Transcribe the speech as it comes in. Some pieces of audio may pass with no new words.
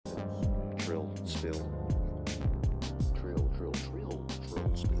spill. Trill, trill, trill,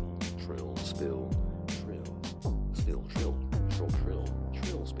 trill, spill. Trill, spill, trill. Spill, trill, trill, trill,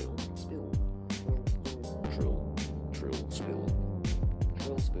 trill, spill, spill. Trill, trill, spill.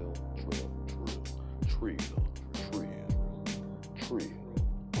 Trill, spill, trill,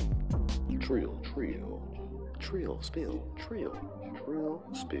 trill. Trill,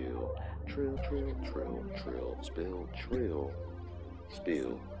 spill, trill, spill, trill, spill,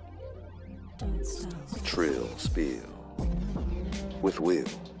 spill, Don't stop. trill, spill, with Will.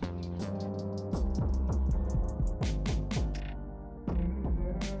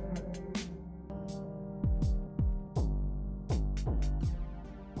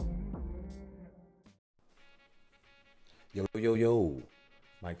 Yo.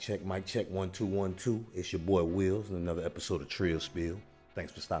 Mic check, 1 2 1 2. It's your boy Wills in another episode of Trill Spill.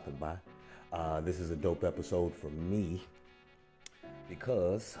 Thanks for stopping by. This is a dope episode for me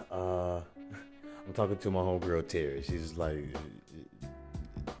because I'm talking to my homegirl Terri. She's like,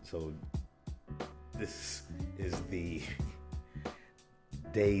 so this is the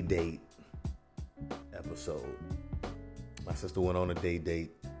day date episode. My sister went on a day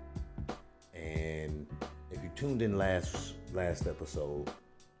date, and if you tuned in last episode,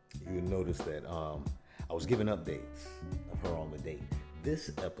 you would notice that I was giving updates of her on the date. This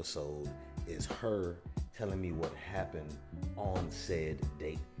episode is her telling me what happened on said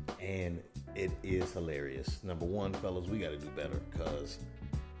date, and it is hilarious. Number one, fellas, we got to do better, because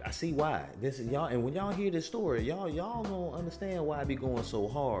I see why. This is y'all, and when y'all hear this story, y'all gonna understand why I be going so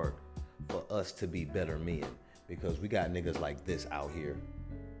hard for us to be better men, because we got niggas like this out here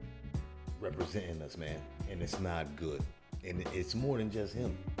representing us, man, and it's not good. And it's more than just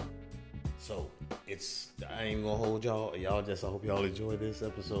him. So I ain't gonna hold y'all. I hope y'all enjoy this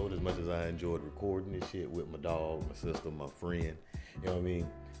episode as much as I enjoyed recording this shit with my dog, my sister, my friend. You know what I mean?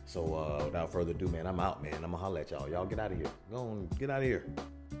 So without further ado, man, I'm out, man. I'm gonna holler at y'all. Y'all get out of here. Go on, get out of here.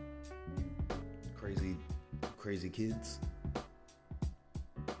 Crazy kids.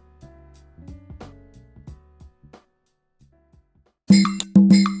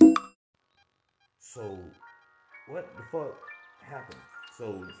 So, what the fuck happened?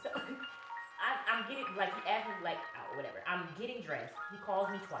 So I'm getting, like, he asked me, like, whatever. I'm getting dressed. He calls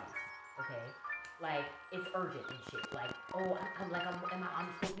me twice, okay? Like, it's urgent and shit. Like, oh, I'm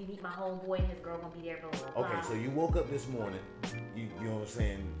supposed to be meeting my homeboy and his girl gonna be there, blah, blah, blah. Okay, so you woke up this morning, you know what I'm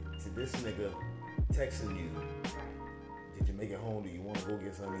saying, to this nigga texting you. Right. Did you make it home? Do you want to go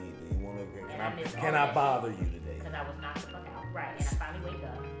get something to eat? Do you want to, can I bother you today? Because I was knocked the fuck out. Right, and I finally wake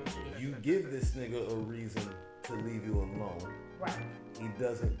up. You give this nigga a reason to leave you alone. Right. He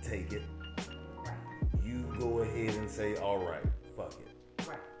doesn't take it. Right. You go ahead and say, all right, fuck it.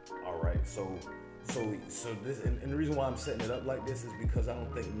 Right. All right. So this, and the reason why I'm setting it up like this is because I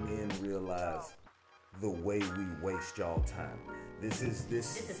don't think men realize the way we waste y'all time. This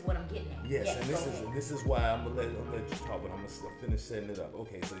is what I'm getting at. Yes, and this is why I'm gonna let you talk, but I'm gonna finish setting it up.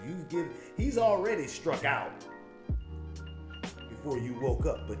 Okay, so he's already struck out before you woke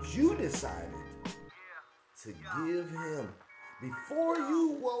up, but you decided to give him before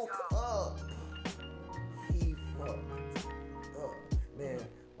you woke up. He fucked up, man.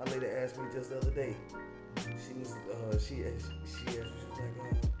 My lady asked me just the other day. She asked me, she was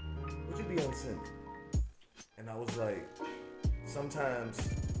like, would you be unsended? And I was like, sometimes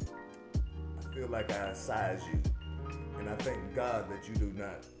I feel like I size you, and I thank God that you do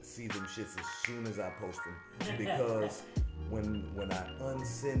not see them shits as soon as I post them, because when I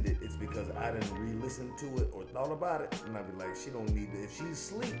unsend it, it's because I didn't re-listen to it or thought about it, and I'd be like, she don't need to. If she's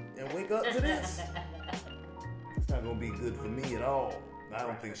asleep and wake up to this, it's not gonna be good for me at all. I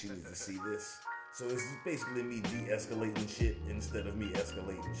don't think she needs to see this. So it's basically me de-escalating shit instead of me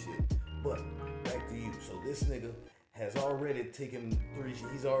escalating shit. But back to you. So this nigga has already taken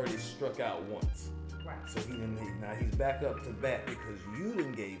he's already struck out once. Right. So now he's back up to bat because you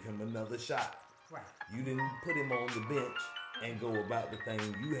didn't gave him another shot. Right. You didn't put him on the bench and go about the thing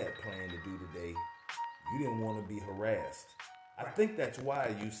you had planned to do today. You didn't want to be harassed. I think that's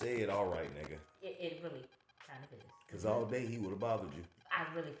why you said, all right, nigga. It really kind of is. Because all day he would have bothered you. I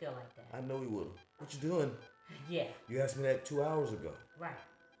really feel like that. I know he would have. What you doing? Yeah. You asked me that 2 hours ago. Right.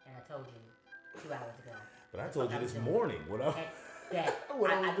 And I told you 2 hours ago. But I told you this morning what I was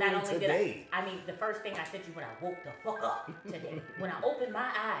doing today. The first thing I said to you when I woke the fuck up today, when I opened my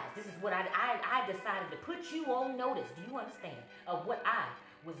eyes, this is what I decided to put you on notice. Do you understand of what I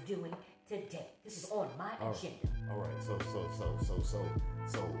was doing today? This is on my agenda. All right. So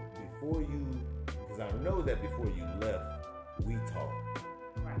before you, because I know that before you left, we talked.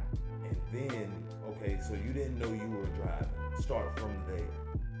 Right. And then, okay, so you didn't know you were driving. Start from there.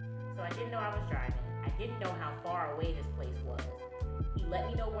 So I didn't know I was driving. I didn't know how far away this place was. He let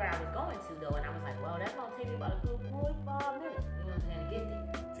me know where I was going to, though, and I was like, well, that's going to take me about a good 45 minutes, you know what I'm saying, to get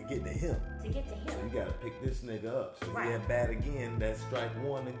there. To get to him. To get to him. So you got to pick this nigga up. So right. he had bad again, that's strike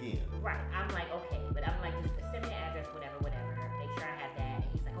one again. Right. I'm like, okay. But I'm like, just send me the address, whatever. Make sure I have that. And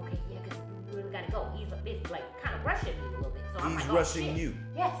he's like, okay, yeah, because we really got to go. He's like kind of rushing me a little bit. So I'm he's like, rushing you.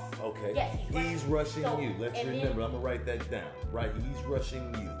 Yes. Okay. Yes, he's rushing so, you. Let's remember, I'm going to write that down. Right, he's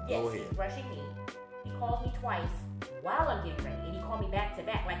rushing you. Yes, go ahead. He's rushing me. He calls me twice while I'm getting ready. And he called me back to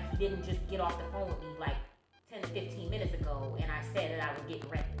back like he didn't just get off the phone with me like 10 to 15 minutes ago. And I said that I was getting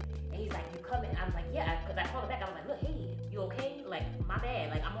ready. And he's like, you coming? I was like, yeah. Because I called him back. I was like, look, hey, you okay? Like, my bad.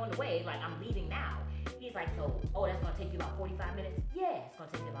 Like, I'm on the way. Like, I'm leaving now. He's like, so, oh, that's going to take you about 45 minutes? Yeah, it's going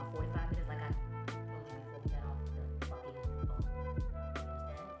to take you about 45 minutes. Like I told you before we got off the fucking phone.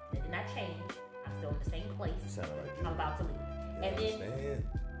 Understand? It did not change. I'm still in the same place. Like I'm about to leave. Yeah, and then, understand.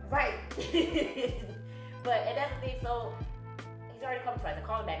 right. And that's the thing. So, he's already come twice. I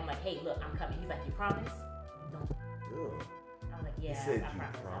called him back. I'm like, hey, look, I'm coming. He's like, you promise? No. Ugh. I was like, yeah, he said I you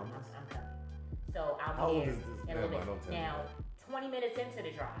promise. I'm coming. So How I'll old be is here this in a man? little bit. Now, 20 minutes into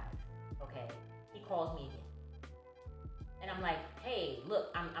the drive, okay, he calls me again. And I'm like, hey, look,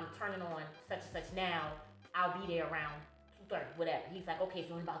 I'm turning on such and such now. I'll be there around 2:30, whatever. He's like, okay,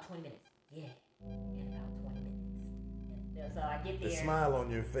 so in about 20 minutes. Yeah, in about 20 minutes. And so I get there. The smile on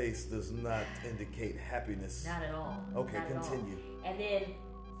your face does not indicate happiness. Not at all. Okay, not continue. And then,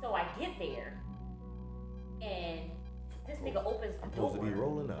 so I get there, and this nigga opens the door. I'm supposed to be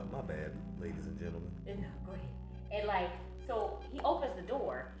rolling up. My bad, ladies and gentlemen. No, go ahead. And like, so he opens the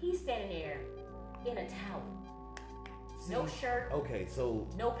door. He's standing there in a towel. See, no shirt. Okay, so.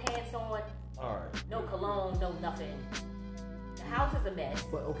 No pants on. All right. No cologne, no nothing. The house is a mess.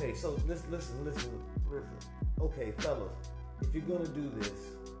 But okay, so listen. Okay, fellas, if you're gonna do this,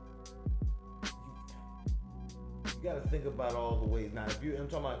 you gotta think about all the ways. Now, I'm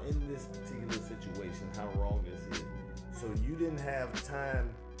talking about in this particular situation, how wrong this is. So you didn't have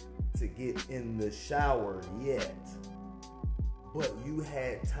time to get in the shower yet, but you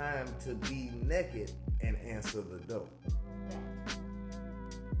had time to be naked and answer the door.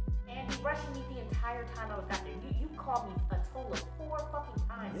 And he rushing me the entire time I was out there. You called me a total of 4 fucking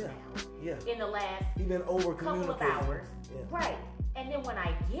times now. Yeah. In the last couple of hours. Yeah. Right. And then when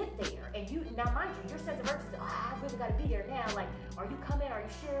I get there, and you, now mind you, your sense of urgency, I really gotta be there now. Like, are you coming? Are you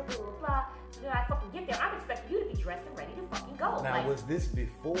sure? Blah, blah, blah. So then I fucking get there. I'm expecting you to be dressed and ready to fucking go. Now, like, was this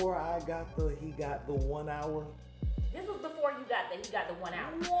before he got the 1 hour? This was before he got the 1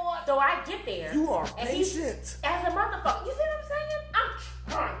 hour. What? So I get there. You are patient. As a motherfucker. You see what I'm saying?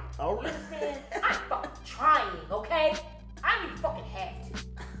 I'm trying. All right. You understand? I'm fucking trying, okay? I don't even fucking have to.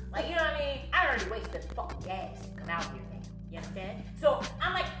 Like, you know what I mean? I already wasted fucking gas to come out here now. You understand? So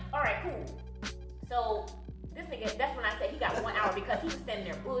I'm like, alright, cool. So this nigga, that's when I said he got 1 hour because he was standing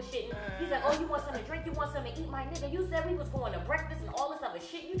there bullshitting. He's like, oh, you want something to drink? You want something to eat? My nigga, you said we was going to breakfast and all this other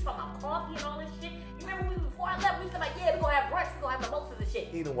shit. You talking about coffee and all this shit. You remember before I left, we said like, yeah, we gonna have brunch, we gonna have mimosas and shit.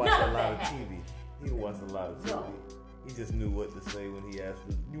 He done watched a lot of TV. He done watched a lot of TV. No. He just knew what to say when he asked,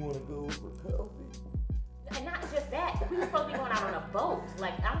 you want to go for coffee? And not just that, we were supposed to be going out on a boat.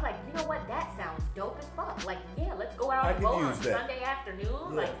 Like, I was like, you know what? That sounds dope as fuck. Like, yeah, let's go out on a boat on Sunday afternoon.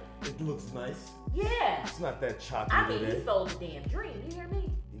 Yeah, like, it looks nice. Yeah. It's not that choppy I mean, today. he sold the damn dream. You hear me?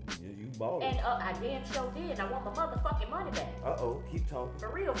 You bought it. And I damn sure did. I want my motherfucking money back. Uh-oh, keep talking. For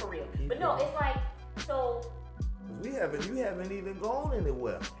real. Keep but no, going. it's like, so. Because you haven't even gone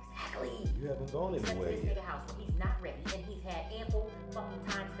anywhere. Exactly. You haven't gone anywhere yet. This nigga house when he's not ready, and he's had ample fucking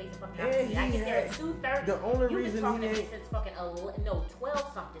time, space, and fucking And opportunity. I he get there at had- 2:30. the only You've reason been talking he to me ain't- since fucking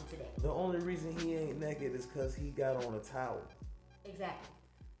 12 something today. The only reason he ain't naked is because he got on a towel Exactly.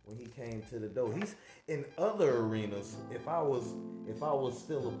 when he came to the door. He's in other arenas. If I was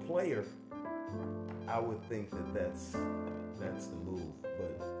still a player, I would think that's the move.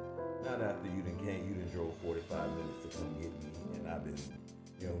 But not after you done drove 45 minutes to come get me, and I've been,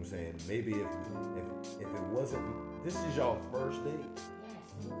 you know what I'm saying? Maybe if it wasn't, this is y'all first date.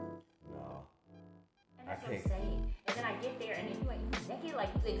 Yes. No. And that's I what I'm can't. saying. And then I get there, and then you ain't naked, like,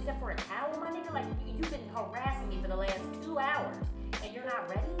 except for a towel, my nigga. Like, you've been harassing me for the last 2 hours, and you're not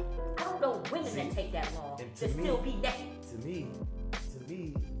ready? I don't know women that take that long and to to me- still be naked. To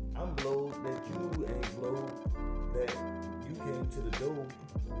me, I'm blowed that you ain't blowed that you came to the door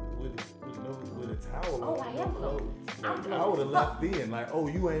with a towel on. Oh, I am blowed. I'm blowed I would have as left fuck. then, like, oh,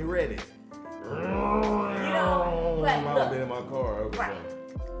 you ain't ready. You know, but I would have look, been in my car. I was right. like,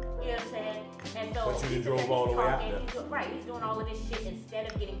 You know what I'm saying? And so But you he's drove sitting all there, the way he's out talking, there. he's doing all of this shit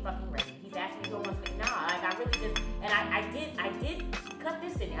instead of getting fucking ready. He's asking me to go on something. Nah, like I really just, and I did cut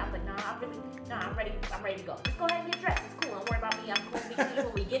this in there. I was like, nah, I I'm ready to go. Just go ahead and get dressed. It's cool. Don't worry about me. I'm cool.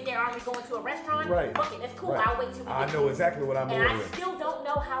 When we get there, aren't we going to a restaurant? Right. Fuck it, it's cool. Right. I'll wait till we get I know exactly what I'm and ordering. I still don't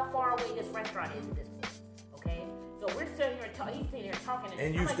know how far away this restaurant is at this point. Okay? So we're sitting here he's sitting here talking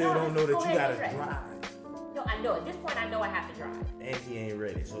And you I'm like, still don't know that you gotta dress. drive. No, I know. At this point, I know I have to drive. And he ain't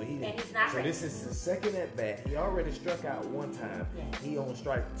ready. So And he's not ready. This is his second at bat. He already struck out one time. Yes. He on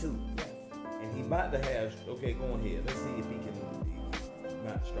strike 2. Yes. And he about to have, okay, go ahead. Let's see if he can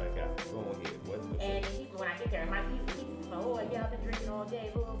not strike out. Go ahead. And when I get there, he's like, oh yeah, I've been drinking all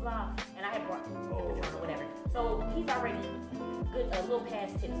day, blah blah blah. And I had brought or whatever. So he's already good, a little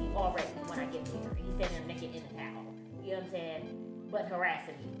past tipsy already when I get there. He's standing there naked in the towel. You know what I'm saying? But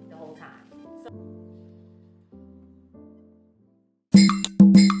harassing me the whole time. So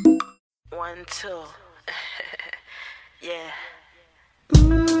 1, 2. Yeah.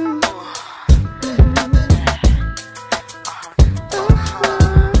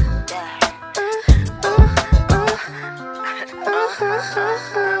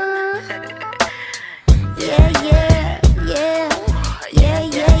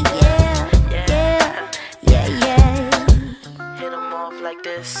 Hit 'em off like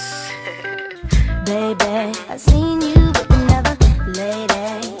this. Baby, I seen you, but never lady.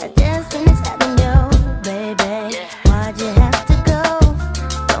 I just finished having you, baby. Why'd you have to go?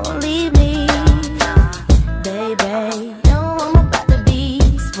 Don't leave me, baby. No, I'm about to be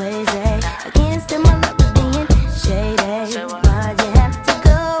swayzy. I can't stand my love is being shady. Why'd you have to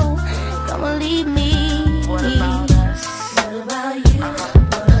go? Don't leave me. What about us? What about you?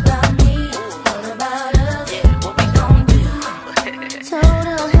 What about me? What about us? Yeah, what we gon' do?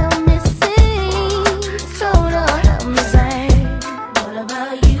 Total hell missing. Total hell missing. What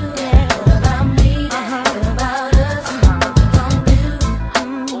about you? What about me? What about us? What we gon' do?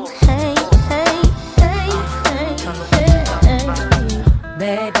 Hey, hey, hey, hey, hey.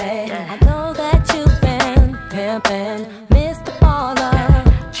 Baby, I know that you've been pimping, Mr. Baller,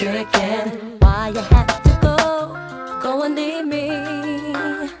 tricking. Why you have to go? Go and leave me,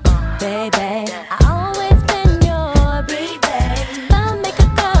 baby. I always been your baby. Love make a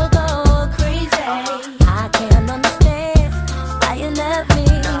girl go crazy. I can't understand why you love me.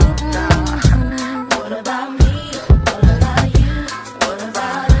 What about me? What about you? What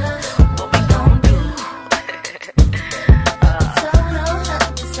about us? What we gon' do? So no not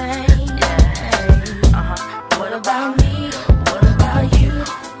the same. What about me? What about you?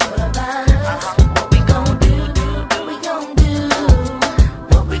 What about us? What we gon' do? What we gon' do?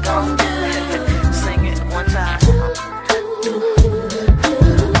 What we gon' do? Sing it one time.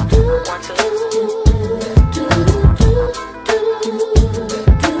 1, 2.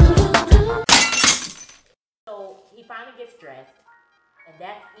 So he finally gets dressed, and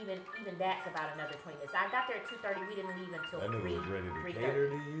that's even that's about another 20 minutes. I got there at 2:30. We didn't leave until That nigga 3. was ready to 3:30. cater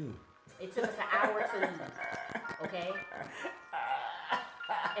to you. It took us an hour to leave. Okay,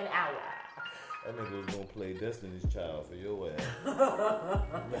 an hour. That nigga was gonna play Destiny's Child for your ass.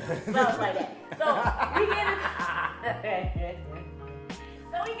 Stuff like that. So we get in the car.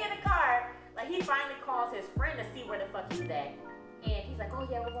 So we get in the car. Like he finally calls his friend to see where the fuck he's at. And he's like, oh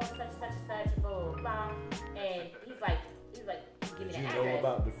yeah, we're going to such and such and such and blah blah blah. And he's like, give me Did the you address. know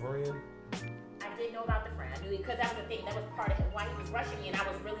about the friend? I didn't know about the friend. I knew it because that was the thing. That was part of why he was rushing me, and I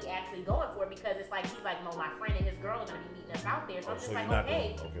was really actually going for it because it's like he's like, no, my friend and his girl are gonna be meeting us out there. So I'm just So like, you're not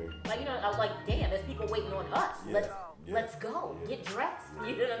okay. okay. Like you know, I was like, damn, there's people waiting on us. Yeah. Let's go. Get dressed.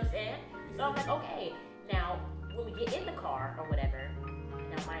 You know what I'm saying? So I'm like, okay. Now when we get in the car or whatever,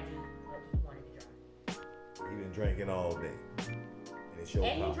 now mind you, he wanted to drive. He been drinking all day. And it's your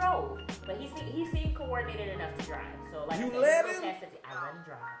And he car. drove, but he seemed coordinated enough to drive. So like You I said, let he him? I let him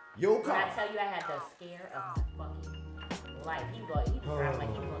drive. Your When I car. tell you I had the scare of my fucking life. He was driving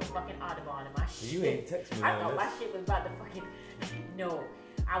like he was on the fucking Audubon and my shit. You ain't text me I on thought my this. shit was about to fucking no.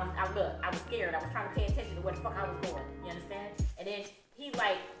 I was scared. I was trying to pay attention to where the fuck I was going. You understand? And then he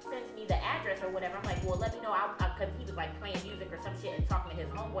like sends me the address or whatever. I'm like, well, let me know. Cause he was like playing music or some shit and talking to his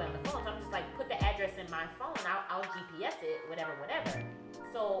homeboy on the phone. So I'm just like, put the address in my phone. I'll GPS it, whatever.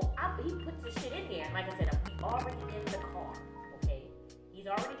 So he puts the shit in there. And like I said, we already in the car. Okay, he's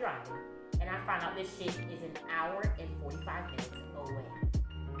already driving, and I find out this shit is an hour and 45 minutes away.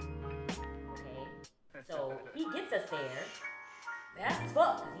 Okay, so he gets us there. Fast as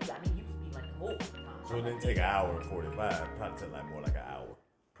fuck. Cause he used to be like the whole time. So it didn't take an hour and 45. Probably took like more like an hour.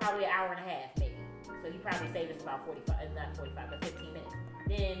 Probably an hour and a half, maybe. So he probably saved us about 45, not 45, but 15 minutes.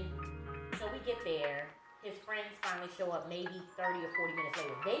 Then, so we get there. His friend friends finally show up maybe 30 or 40 minutes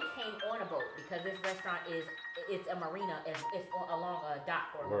later. They came on a boat because this restaurant it's a marina, it's along a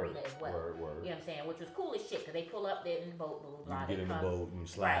dock or a marina as well. Word. You know what I'm saying? Which was cool as shit because they pull up there in the boat, blah, blah, blah. You get in the boat and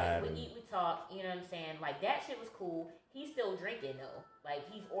slide. Right, we eat, we talk, you know what I'm saying? Like, that shit was cool. He's still drinking, though. Like,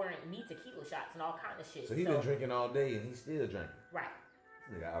 he's ordering me tequila shots and all kind of shit. So he's been drinking all day and he's still drinking. Right.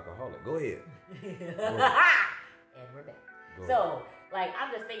 This nigga alcoholic. Go ahead. And we're back. So, like,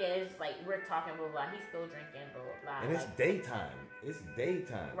 I'm just thinking, it's like, we're talking, blah, blah, he's still drinking, blah, blah, blah. And it's daytime. It's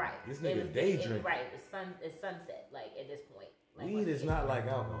daytime. Right. This nigga day drinking. Right. It's sunset, like, at this point. Like, weed is not like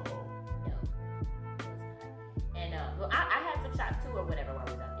alcohol. No. And, well, I had some shots, too, or whatever, while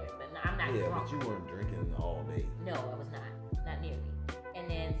I was out there. But I'm not drunk. Yeah, but you weren't drinking all day. No, I was not. Not nearly. And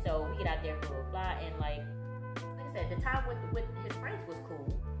then, so, we get out there, blah, blah, blah, and, like I said, the time with his friends was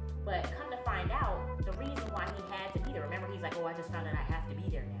cool. But come to find out, the reason why he had to be there, remember he's like, oh, I just found out I have to be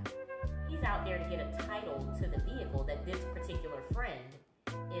there now. He's out there to get a title to the vehicle that this particular friend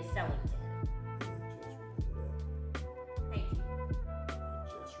is selling to him. Thank you.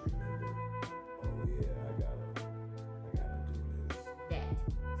 Just remember, oh yeah, I gotta do this. That.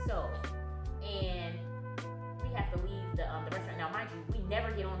 So, and we have to leave the restaurant. Now, mind you, we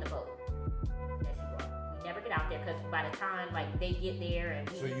never get on the boat that she brought. We never get out there because by the time like they get there and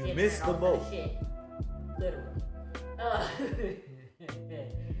we So eat you dinner missed and the all boat. this shit, literally.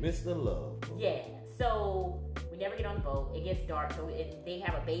 Mr. Love. Bro. Yeah. So we never get on the boat. It gets dark, so they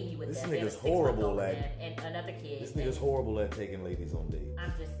have a baby with This them. They have a nigga's 6-month-old horrible with at- them and another kid. This nigga's horrible at taking ladies on dates.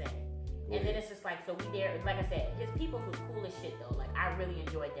 I'm just saying. Go And then ahead. it's just like, so we there, like I said, his peoples was cool as shit though. Like, I really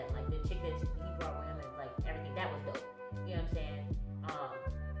enjoyed them. Like, the chick that he brought with him and like everything, that was dope. You know what I'm saying?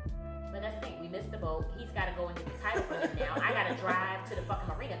 But that's the thing, we missed the boat. He's got to go and get the title from him now. I got to drive to the fucking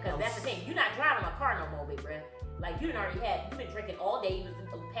marina, because that's the thing. You're not driving a car no more, big bruh. Like, you've been drinking all day. You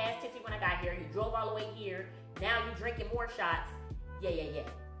was past tipsy when I got here. You drove all the way here. Now you're drinking more shots. Yeah.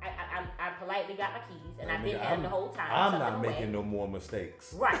 I politely got my keys, and I've been had them the whole time. I'm not making no more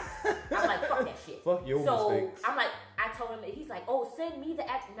mistakes. Right. I'm like, fuck that shit. Fuck your mistakes. I'm like, I told him, he's like, oh, send me the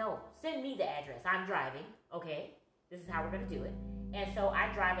address. No, send me the address. I'm driving. Okay. This is how we're going to do it. And so I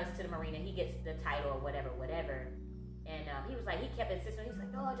drive us to the marina. He gets the title or whatever. And he was like, he kept insisting. He's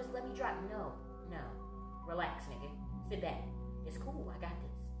like, no, just let me drive. No. Relax, nigga. Sit back. It's cool. I got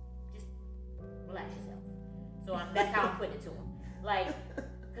this. Just relax yourself. So that's how I'm putting it to him. Like,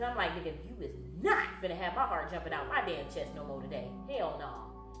 because I'm like, nigga, you is not going to have my heart jumping out my damn chest no more today. Hell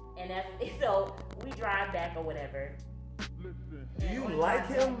no. And so we drive back or whatever. Do you like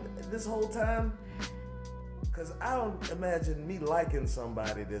him this whole time? Because I don't imagine me liking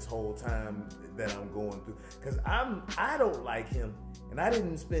somebody this whole time that I'm going through. Because I don't like him, and I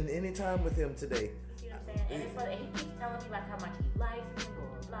didn't spend any time with him today. You know what I'm saying? And it's like, he keeps telling me like how much he likes me, blah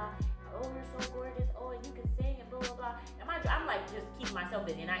blah blah. Oh, you're so gorgeous. Oh, and you can sing and blah blah blah. And I'm like just keeping myself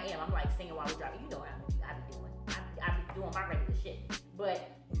busy, and I am. I'm like singing while we drive. You know what I be doing. I be doing my regular shit.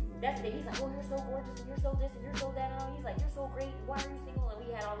 But that's the thing. He's like, oh, you're so gorgeous, and you're so this, and you're so that. And he's like, you're so great. Why are you single? And we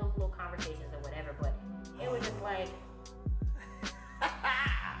had all those little conversations or whatever. But it was just like,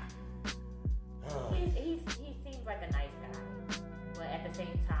 he seems like a nice guy, but at the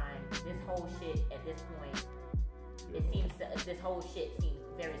same time, this whole shit at this point, this whole shit seems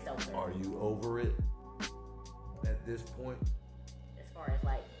very self-serving. Are you over it at this point? As far as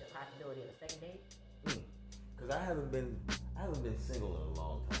like the possibility of a second date? Because I haven't been single in a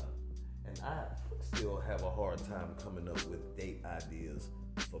long time, and I still have a hard time coming up with date ideas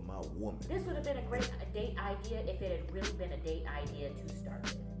for my woman. This would have been a great date idea if it had really been a date idea to start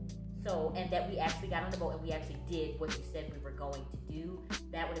with. So, and that we actually got on the boat and we actually did what you said we were going to do.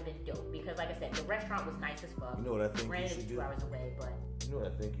 That would have been dope. Because like I said, the restaurant was nice as fuck. You know what I think Granted, you should it was 2 hours away, but... You know what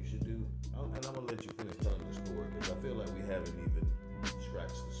I think you should do? And I'm going to let you finish telling the story, because I feel like we haven't even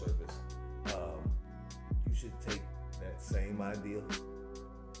scratched the surface. You should take that same idea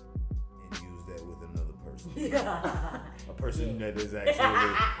and use that with another person. A person that is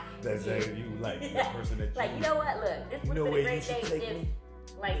actually you like, the person that you like, you know what? Look, this would have been a great date if,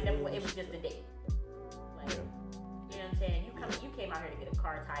 like, it was just a date. Like, you know what I'm saying? You came out here to get a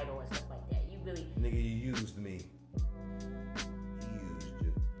car title and stuff like that. You really, nigga, you used me. He used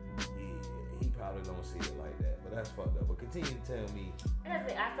you. He probably don't see it like that, but that's fucked up. But continue to tell me. and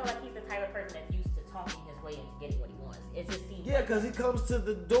that's it. I feel like he's the type of person that's used to talking his way into getting what he wants. It just seems Yeah, because he comes to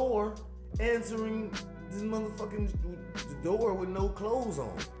the door answering this motherfucking door with no clothes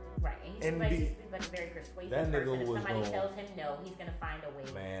on. right. And he's like a very persuasive that nigga person. If was somebody gonna- tells him no, he's gonna find a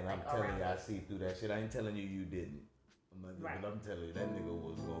way. Man, like, I'm telling around you, I it. see through that shit. I ain't telling you didn't. Right. But I'm telling you, that nigga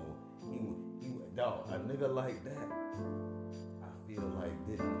was going. He dog, a nigga like that. I feel like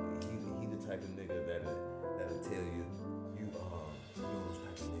he the type of nigga that'll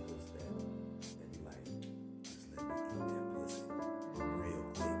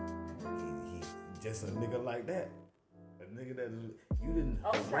it's a nigga like that. A nigga that is, you didn't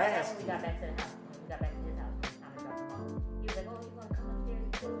Oh, harass when we got back to the house. When we got back to his house, when it was time to drop him off. He was like, oh, you gonna come upstairs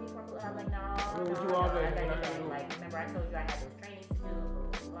and kill me for a little? I'm like, no, What no, you no, all I day? gotta get back. Like, remember I told you I had those trainings to do,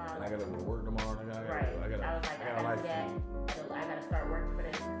 blah, blah, And blah. I gotta go to work tomorrow. Right. I was like, I gotta do that. I gotta start working for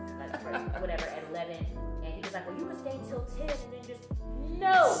this, like, for whatever, at 11. And he was like, well, you can stay till 10 and then just,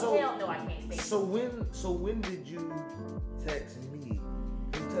 no, hell no, I can't stay. So when did you text me?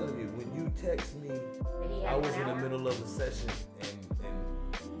 I'm telling you, when you text me, I was in the middle of a session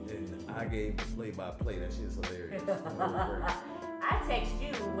and I gave the play-by-play. That shit's hilarious. I text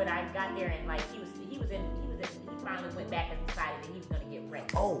you when I got there and like he finally went back and decided that he was gonna get ready.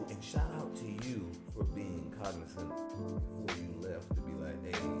 Oh, and shout out to you for being cognizant before you left to be like,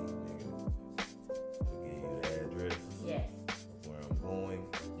 hey, nigga, I'll give you the address. Yes. Of where I'm going.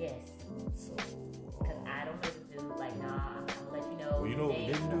 Yes. So. Because I don't know what to do. Like, nah, I'm gonna let you know. Well, you know what we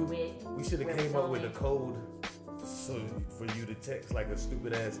didn't do? We should have came up with a code so for you to text like a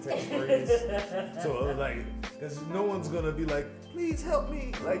stupid ass text phrase. So I was like, because no one's gonna be like, please help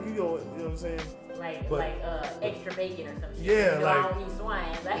me. Like you know what I'm saying? Like extra bacon or something. Yeah, you know, like. I don't eat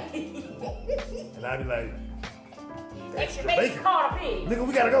swine. Like. And I'd be like, extra bacon. Call the pig. Nigga,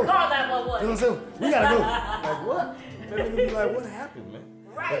 we gotta go. Call 911. You know what I'm saying? We gotta go. Like what? That nigga be like, what happened, man?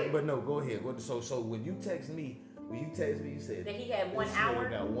 Right. But no, go ahead. So when you text me, you said that he had 1 hour.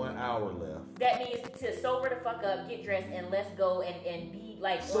 Got 1 hour left. That means to sober the fuck up, get dressed, and let's go and be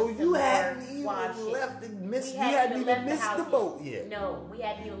like. So you hadn't even left and missed. You hadn't even missed the boat yet. No, we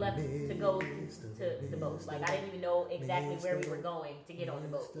hadn't even left to go to the boat. Like I didn't even know exactly where we were going to get on the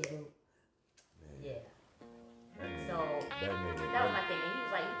boat yet. Yeah. So that was my thing, and he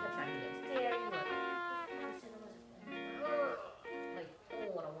was like, he kept trying to get upstairs. He was like, I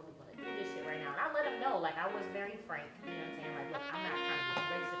don't want to do this shit right now. And I let him know, like, I was very frank, you know what I'm saying? Like, look, I'm not trying to get a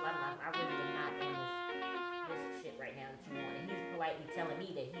relationship. I really am not doing this shit right now that you want. And he's politely telling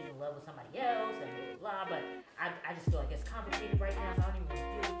me that he's in love with somebody else and blah, blah, blah. But I just feel like it's complicated right now, so I don't even want to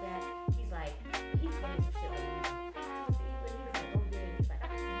deal with that. He's like, he's telling me some shit like, he was like, oh yeah, he's like, I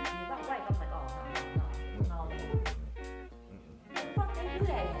can see you being my wife. I'm like, oh, no. The fuck they do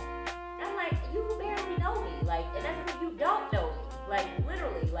that at? I'm like, you barely know me. Like, and that's the thing, you don't know me. Like,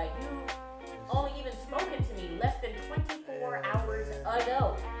 literally, like, you only even spoken to me less than 24 hours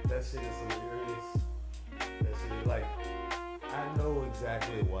ago. That shit is hilarious. That shit is like, I know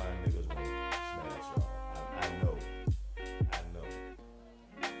exactly why niggas want to smash y'all. I know.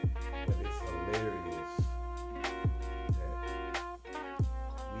 But it's hilarious that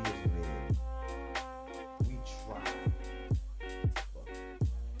we as men, we try to fuck.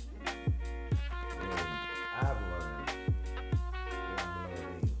 And I've learned, and I'm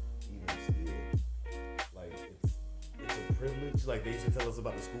learning even still, like it's a privilege. Like they used to tell us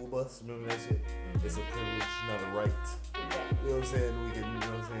about the school bus. Remember that shit? It's a privilege, not a right. You know what I'm saying? We can, you know what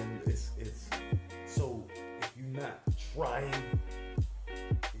I'm saying? It's so if you're not trying,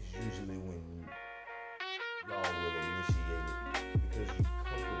 it's usually when y'all will initiate it because you're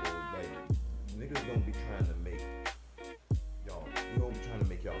comfortable. Like niggas gonna be trying to make y'all. We gonna be trying to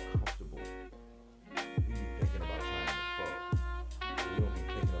make y'all comfortable. We be thinking about trying to fuck. We don't be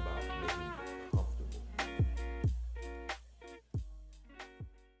thinking about making you comfortable.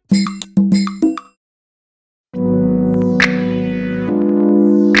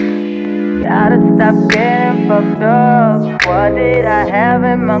 Gotta stop getting fucked up. What did I have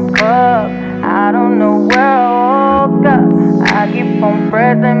in my cup? I don't know where I woke up. I keep on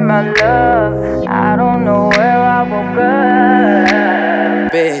pressing my luck. I don't know where I woke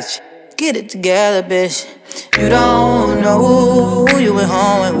up. Bitch, get it together, bitch. You don't know who you went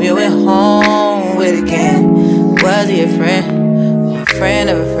home with, who you went home with again. Was he a friend? Or a friend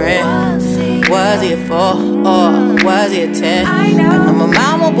of a friend? Was he a 4 or was he a 10? I know my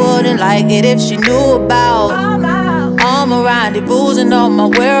mama wouldn't like it if she knew about all my rendezvous and all my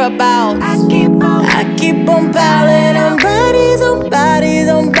whereabouts. I keep on piling on bodies, on bodies,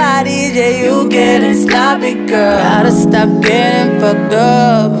 on bodies. Yeah, you getting sloppy, girl. Gotta stop getting fucked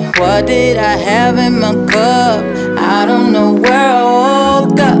up. What did I have in my cup? I don't know where I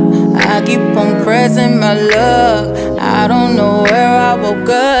woke up. I keep on pressing my luck. I don't know where I woke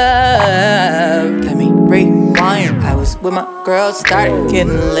up. Let me rewind. I was with my girl, started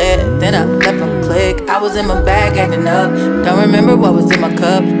getting lit. Then I left my clique. I was in my bag acting up. Don't remember what was in my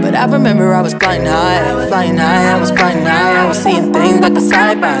cup, but I remember I was flying high. I was flying high, I was flying high. I was seeing things like a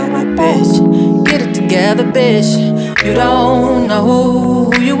sci-fi. Like, bitch, get it together, bitch. You don't know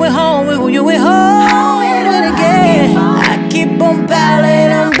who you went home with, who you went home with again. I keep on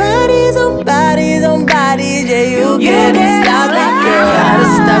piling on bodies, on bodies, on bodies. Yeah, you getting sloppy, girl. Gotta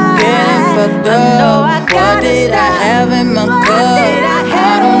stop getting fucked up. What did I have in my cup?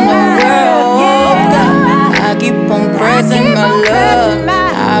 I don't know where I woke up. I keep on pressing my luck.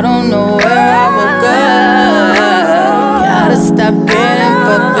 I don't know where I woke up. Gotta stop getting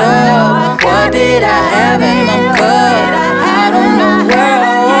fucked up. What did I have in my cup? I don't know where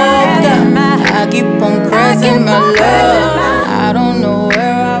I woke up. I keep on pressing my luck. I don't know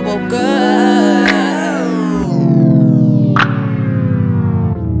where I woke up.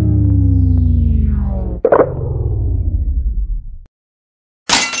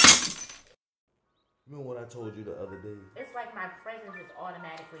 Remember what I told you the other day? It's like my presence is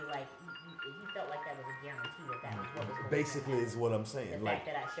automatically like he felt like that was a guarantee that was what was going Basically, to is what I'm saying. the Like, fact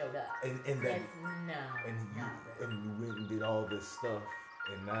that I showed up. and that, It's and you went and did all this stuff,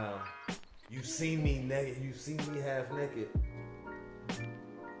 and now you see me naked. You see me half naked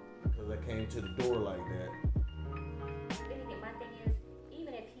because I came to the door like that. My thing is,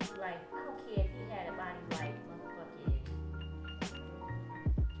 even if he like, I don't care if he had a body like motherfucking,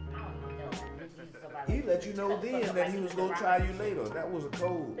 I don't even know. Like, He let you know then that he was gonna try you later. That was a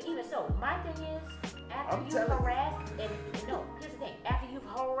code. But even so, my thing is, after I'm you've telling you. harassed, and no, here's the thing, after you've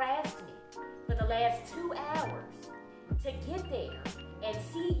harassed me for the last 2 hours to get there and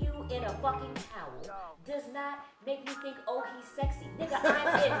see you in a fucking towel does not make me think, oh, he's sexy. Nigga, I'm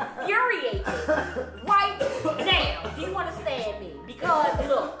infuriated right now. Do you understand me? Because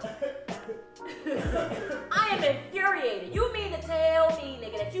look, I am infuriated. You mean to tell me,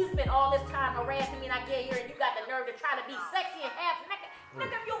 nigga, that you spent all this time harassing me and I get here and you got the nerve to try to be sexy and half naked?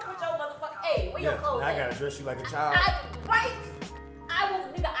 Nigga, if you don't put your motherfucking, hey, where your clothes I at? gotta dress you like a child. Right? I will,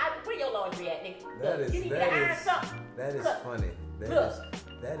 nigga, where your laundry at, nigga? Look, you need to iron something. That is Look. funny.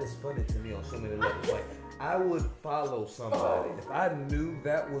 That is funny to me on so many levels. Like, I would follow somebody if I knew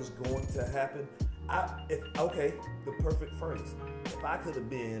that was going to happen. The perfect phrase. If I could have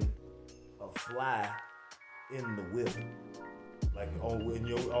been a fly in the whip, like on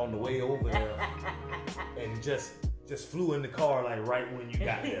the way over there, and just flew in the car like right when you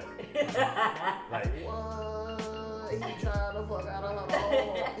got there. Like, what? He trying to fuck out of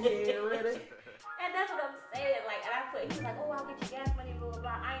her. He ain't ready. And that's what I'm saying. Like, and he's like, oh, I'll get you gas money, blah, blah,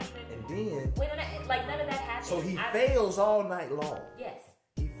 blah. I ain't even. And then, wait on that. Like, none of that happened. So he fails all night long. Yes.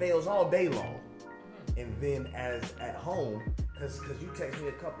 He fails all day long. And then as at home, because you text me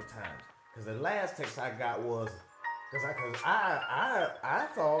a couple times. Because the last text I got was, because I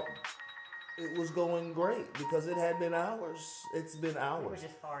thought it was going great because it had been hours. It's been hours. We were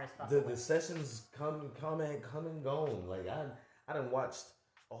just far as fuck. The sessions come and gone. Like I done watched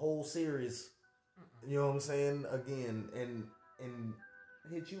a whole series. You know what I'm saying? Again, and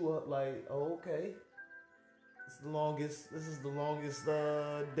hit you up like, oh, okay. This is the longest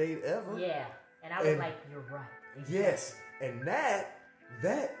date ever. Yeah. And I was like, you're right. Yes. And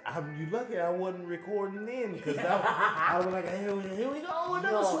you lucky I wasn't recording then because I was like, here we go,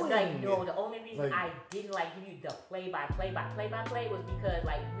 another swing. The only reason I didn't give you the play-by-play was because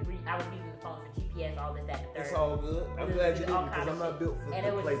I was using the phone for GPS, all this, that, and the third. It's all good. I'm glad you didn't because I'm not built for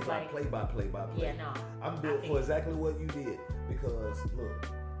the play-by-play. Yeah, no. I'm built for exactly what you did because look,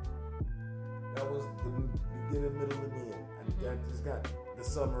 that was the beginning, middle, and end. I just got the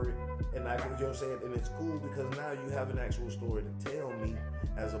summary, and you know what I'm saying, and it's cool because now you have an actual story to tell me,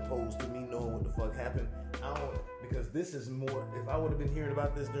 as opposed to me knowing what the fuck happened. Because this is more. If I would have been hearing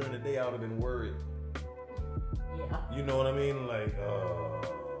about this during the day, I would have been worried. Yeah. You know what I mean? Like,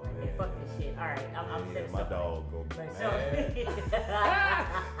 yeah, fuck this shit. All right, I'm my dog go mad.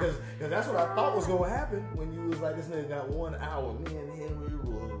 Because that's what I thought was gonna happen when you was like, this nigga got 1 hour. Me and Henry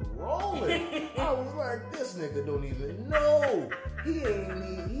was rolling. I was like, this nigga don't even know. He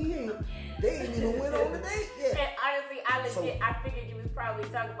ain't. They ain't even went on the date yet. And honestly, I figured you was probably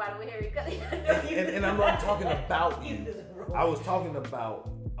talking about it with Harry. And I'm not talking about you. I was talking about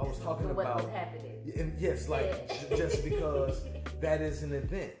what was happening. And yes, just because that is an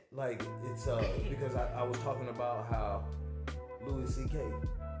event. Like, it's because I was talking about how Louis C.K.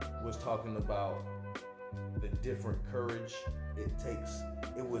 was talking about the different courage it takes.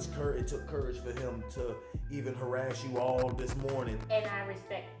 It took courage for him to even harass you all this morning. And I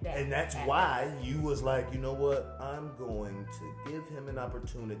respect that. And that's why you was like, you know what? I'm going to give him an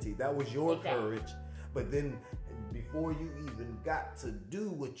opportunity. That was your courage. But then before you even got to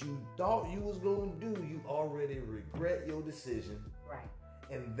do what you thought you was going to do, you already regret your decision. Right.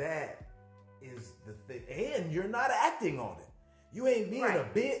 And that is the thing. And you're not acting on it. You ain't being a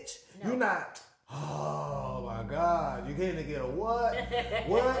bitch. No. You're not, oh my God, you can't get a what?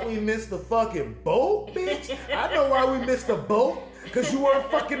 What? We missed the fucking boat, bitch? I know why we missed the boat. Because you weren't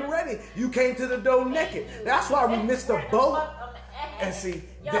fucking ready. You came to the door naked. That's why we missed the boat.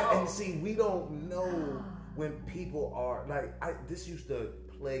 And see, we don't know when people are like. This used to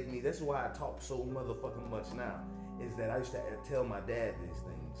plague me. That's why I talk so motherfucking much now. Is that I used to tell my dad these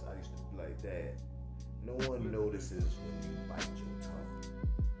things. I used to be like, Dad, no one notices when you bite your tongue.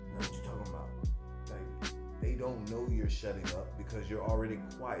 You know what you talking about? Like, they don't know you're shutting up because you're already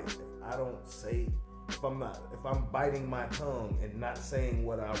quiet. If I don't say, if I'm biting my tongue and not saying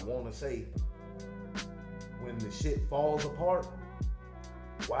what I want to say, when the shit falls apart,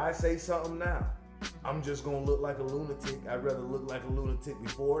 why say something now? I'm just gonna look like a lunatic. I'd rather look like a lunatic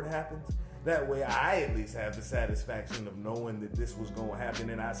before it happens. That way I at least have the satisfaction of knowing that this was gonna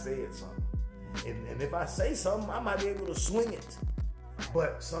happen and I said something. And if I say something, I might be able to swing it.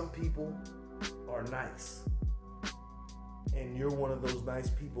 But some people are nice. And you're one of those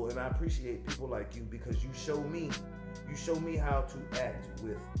nice people. And I appreciate people like you because you show me how to act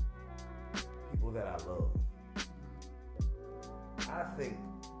with people that I love. I think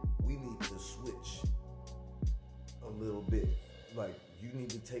we need to switch a little bit. Like, you need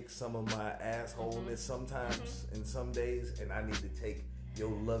to take some of my assholeness sometimes and some days, and I need to take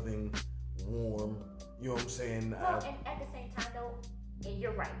your loving, warm, you know what I'm saying? Well, and at the same time, though, and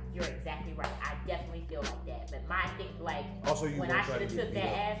you're right. You're exactly right. I definitely feel like that. But my thing, like, also, you when I should have took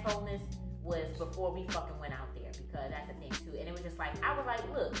that assholeness was before we fucking went out there, because that's the thing, too. And it was just like, I was like,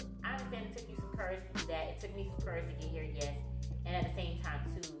 look, I understand it took you some courage to do that. It took me some courage to get here, yes. And at the same time,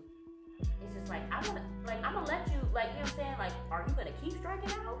 too, it's just like, I'm gonna let you, like, you know what I'm saying? Like, are you gonna keep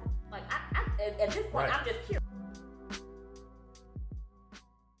striking out? Like, at this point, I'm just curious.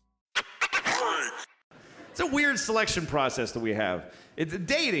 It's a weird selection process that we have. It's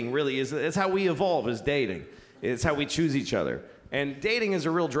dating, really, it's how we evolve as dating. It's how we choose each other. And dating is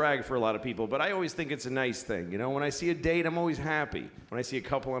a real drag for a lot of people, but I always think it's a nice thing. You know, when I see a date, I'm always happy. When I see a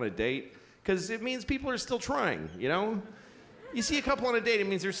couple on a date, because it means people are still trying, you know? You see a couple on a date, it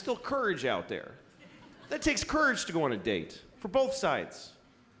means there's still courage out there. That takes courage to go on a date, for both sides.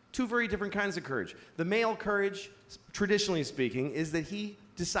 Two very different kinds of courage. The male courage, traditionally speaking, is that he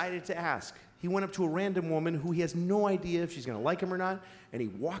decided to ask. He went up to a random woman who he has no idea if she's gonna like him or not, and he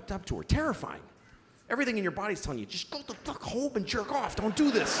walked up to her, terrifying. Everything in your body's telling you, just go the fuck home and jerk off, don't do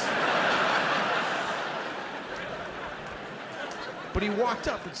this. But he walked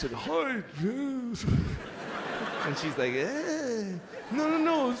up and said, hi, yes. And she's like,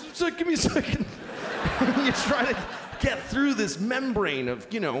 no, give me a second. And you try to get through this membrane of,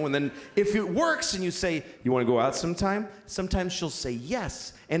 you know, and then if it works and you say, you want to go out sometime? Sometimes she'll say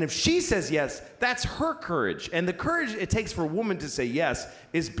yes. And if she says yes, that's her courage. And the courage it takes for a woman to say yes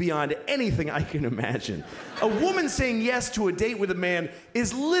is beyond anything I can imagine. A woman saying yes to a date with a man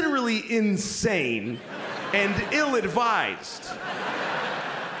is literally insane and ill-advised.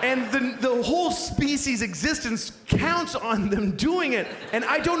 And the whole species' existence counts on them doing it. And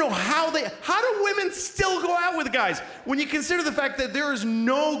I don't know how do women still go out with guys? When you consider the fact that there is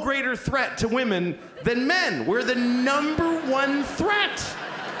no greater threat to women than men. We're the #1 threat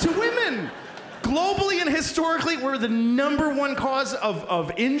to women. Globally and historically, we're the #1 cause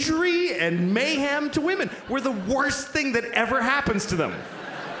of injury and mayhem to women. We're the worst thing that ever happens to them.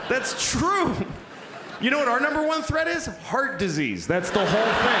 That's true. You know what our #1 threat is? Heart disease. That's the whole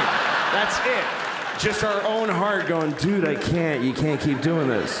thing. That's it. Just our own heart going, dude, you can't keep doing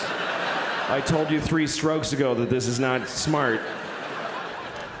this. I told you 3 strokes ago that this is not smart.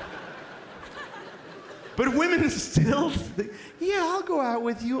 But women still think, yeah, I'll go out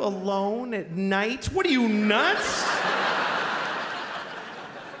with you alone at night. What are you, nuts?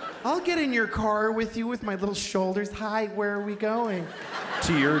 I'll get in your car with you with my little shoulders. Hi, where are we going?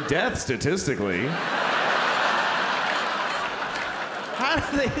 To your death, statistically. How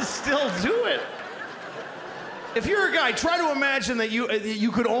do they still do it? If you're a guy, try to imagine that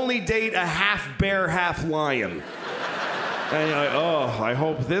you could only date a half bear, half lion. And you're like, oh, I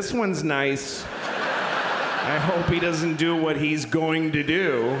hope this one's nice. I hope he doesn't do what he's going to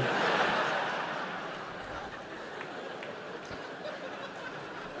do.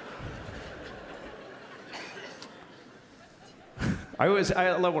 I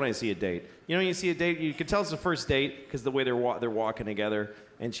love when I see a date. You know, you see a date, you can tell it's the first date because the way they're walking together,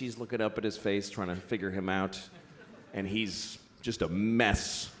 and she's looking up at his face, trying to figure him out, and he's just a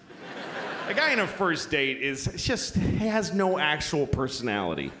mess. A guy in a first date he has no actual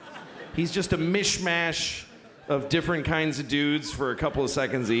personality. He's just a mishmash of different kinds of dudes for a couple of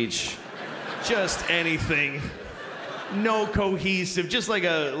seconds each. Just anything. No cohesive, just like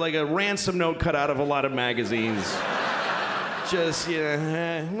a ransom note cut out of a lot of magazines. Just, well,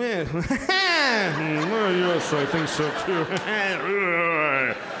 yes, I think so too.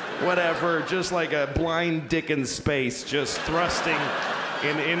 whatever, just like a blind dick in space, just thrusting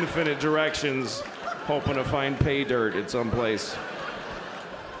in infinite directions, hoping to find pay dirt at some place.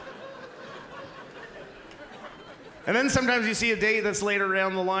 And then sometimes you see a date that's later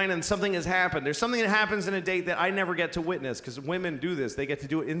down the line and something has happened. There's something that happens in a date that I never get to witness, because women do this. They get to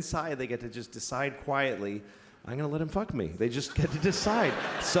do it inside. They get to just decide quietly, I'm going to let him fuck me. They just get to decide.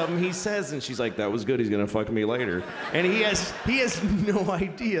 Something he says, and she's like, that was good. He's going to fuck me later. And he has no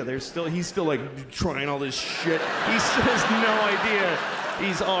idea. He's still like trying all this shit. He still has no idea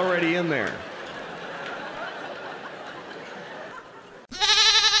he's already in there.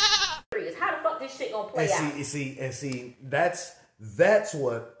 How the fuck this shit gonna play out? And see, that's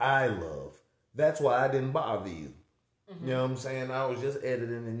what I love. That's why I didn't bother you. You know what I'm saying? I was just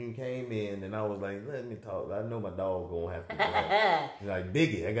editing and you came in and I was like, let me talk. I know my dog gonna have to go. Like,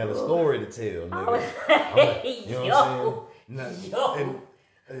 Biggie, I got a story to tell, nigga. You know what I'm saying?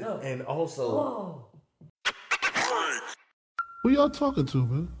 And also... Who y'all talking to,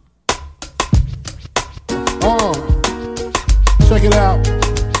 man? Check it out.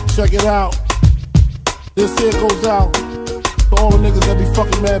 Check it out. This here goes out to all the niggas that be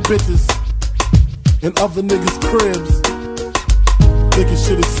fucking mad bitches in other niggas' cribs. Thinking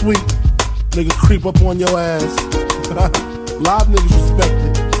shit is sweet. Nigga creep up on your ass. Live niggas respect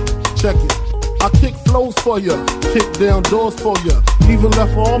it. Check it. I kick flows for ya, kick down doors for ya, even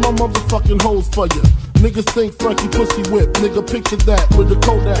left all my motherfucking hoes for ya. Niggas think Frankie pussy whip, nigga picture that with the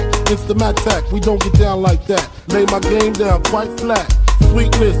Kodak, Instamatic, we don't get down like that. Lay my game down quite flat.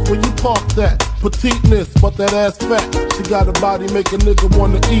 Sweetness, when you park that, petiteness, but that ass fat. She got a body, make a nigga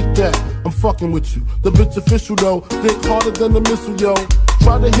wanna eat that. I'm fucking with you, the bitch official though, dick harder than the missile, yo.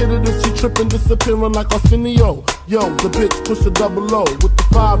 Try to hit it if she trippin', disappearing like Arsenio. Yo, the bitch push a double O with the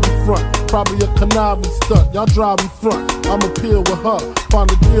 5 in front. Probably a conniving stunt, y'all drive in front. I'ma peel with her, find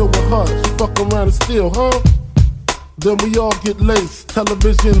a deal with her. She fuck around and steal, huh? Then we all get laced.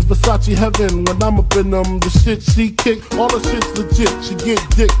 Televisions, Versace heaven. When I'm up in them, the shit she kick, all the shit's legit. She get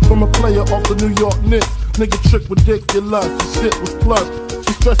dick from a player off the New York Knicks. Nigga trick ridiculous, the shit was plush.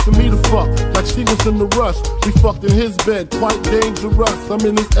 She stressing me to fuck, like she was in the rush. We fucked in his bed, quite dangerous. I'm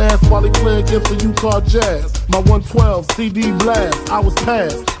in his ass while he play against the Utah Jazz. My 112 CD blast, I was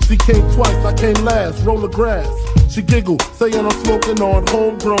passed. She came twice, I came last, roll the grass. She giggled, saying I'm smoking on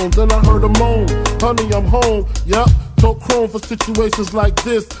homegrown. Then I heard her moan, honey, I'm home, yup. Told Chrome for situations like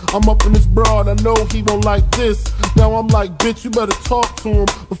this. I'm up in this broad, I know he won't like this. Now I'm like, bitch, you better talk to him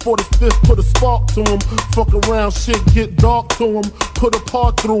before the fifth put a spark to him. Fuck around, shit get dark to him. Put a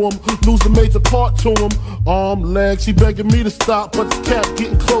part through him, lose a major part to him. Arm, leg, she begging me to stop, but the cat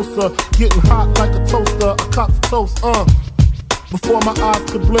getting closer, getting hot like a toaster. I cop the toast, Before my eyes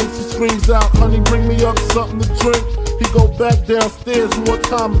could blink, she screams out, honey, bring me up something to drink. He go back downstairs, more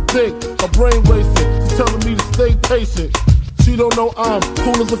time to think. Her brain racing, she's telling me to stay patient. She don't know I'm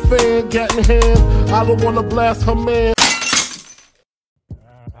cool as a fan, gat in hand. I don't wanna blast her man.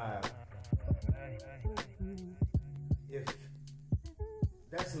 If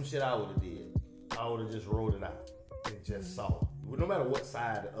that's some shit I would've did, I would've just wrote it out and just saw it. No matter what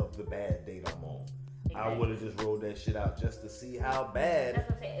side of the bad date I'm on. Exactly. I would have just rolled that shit out just to see how bad that's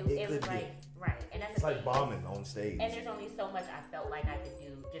what I'm saying. It was like, right. And that's it's like bombing on stage. And there's only so much I felt like I could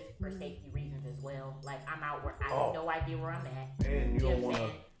do just for safety reasons as well. Like, I'm out where I have no idea where I'm at. And you don't want to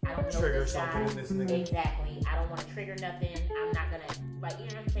trigger something in this nigga. Exactly. I don't want to trigger nothing. I'm not going to, like, you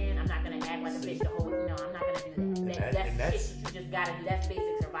know what I'm saying? I'm not going to act like a bitch the whole, no, I'm not going to do that. That's shit you just got to do. That's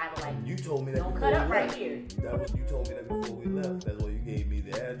basic survival. Like, you told me that don't before cut up we right left. here. You told me that before we left. That's why you gave me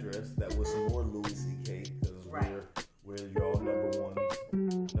the address. That was some more Louis C.K. Because we're y'all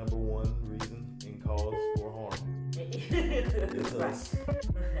number one reason and cause for harm. It's us.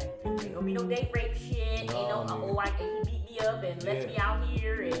 Ain't gonna be no date rape shit. No, ain't no, he beat me up and left me out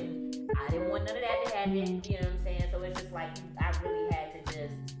here, and I didn't want none of that to happen. You know what I'm saying? So it's just like, I really had to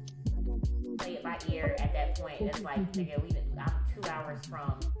just play it by ear at that point. It's like, nigga, I'm 2 hours from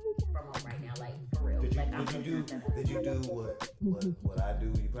home right now, like, for real. Did you do what I do?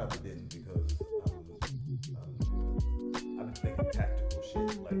 You probably didn't, because I've been thinking tactical shit.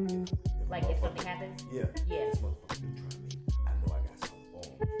 If something happens? Yeah. This motherfucker been trying me. I know I got something for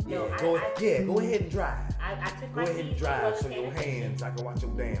him. Go ahead and drive. I took Go my ahead and keys, drive so your hands, I can watch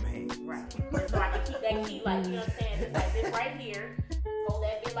your damn hands. Right. So I can keep that key, like, you know what I'm saying? Just like this right here. Hold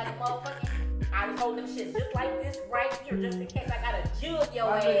that bit like a motherfucker. I was holding shit just like this right here, just in case I gotta jug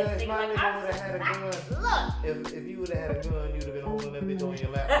your ass. Look. If you would have had a gun, you'd have been holding that bitch on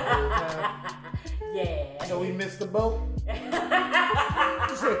your lap the whole time. Yeah. So we missed the boat?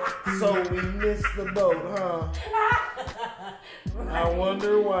 So we missed the boat, huh? I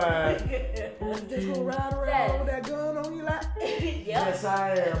wonder why. You just gonna ride around with that gun on your lap? Yes,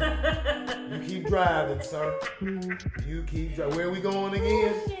 I am. You keep driving, sir. You keep driving. Where are we going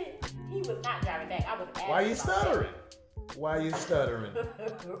again? Shit. He was not driving back. I was asking. Why you stuttering? Why you stuttering?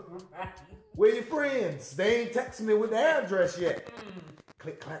 Right. Where your friends? They ain't texting me with the address yet.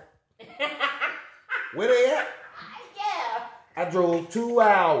 Click, clack. Where they at? Yeah. I drove 2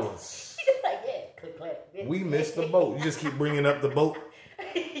 hours. Like, yeah, click, clack. We missed the boat. You just keep bringing up the boat.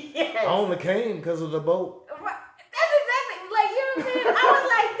 Yes. I only came because of the boat. Right. That's exactly, like, you know what I'm saying? I was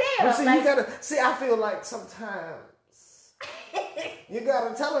like, damn. But see, like, you gotta, see, I feel like sometimes you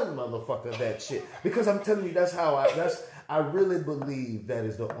gotta tell a motherfucker that shit. Because I'm telling you, I really believe that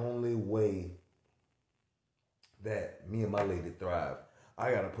is the only way that me and my lady thrive.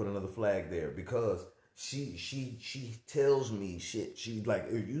 I gotta put another flag there because she tells me shit. She like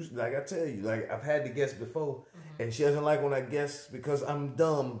I tell you, like I've had to guess before, and she doesn't like when I guess because I'm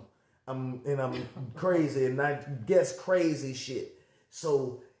dumb, I'm crazy, and I guess crazy shit.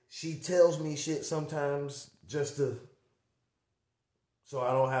 So she tells me shit sometimes just so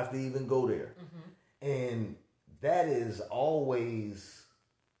I don't have to even go there, and that is always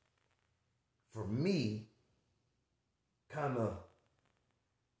for me kind of.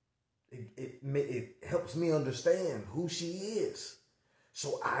 It helps me understand who she is.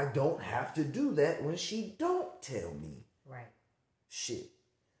 So I don't have to do that when she don't tell me shit.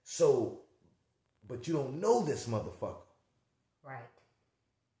 So, but you don't know this motherfucker. Right.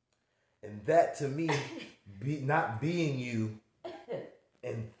 And that to me, not being you,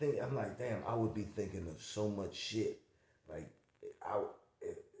 and I'm like, damn, I would be thinking of so much shit. Like,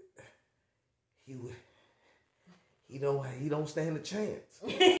 he don't stand a chance.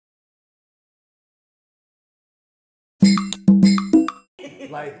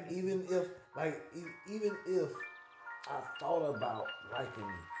 Like even if I thought about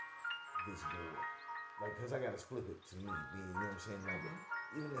liking this girl, like, cause I gotta flip it to me, being, you know what I'm saying? Like,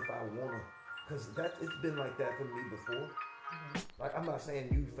 even if I wanna, cause it's been like that for me before. Like, I'm not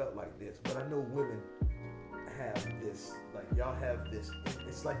saying you felt like this, but I know women have this, like, y'all have this.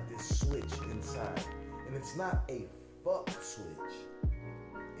 It's like this switch inside, and it's not a fuck switch.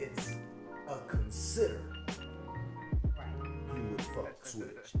 It's a consider. You would fuck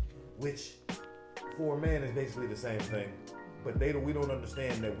switch, which for a man is basically the same thing, but we don't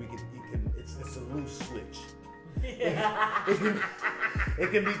understand that it's a loose switch. It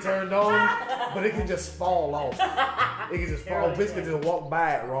can be turned on, but it can just fall off. It can just fall. Bitch can just walk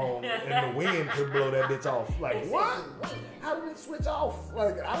by it wrong, and the wind could blow that bitch off. Like, what? How did it switch off?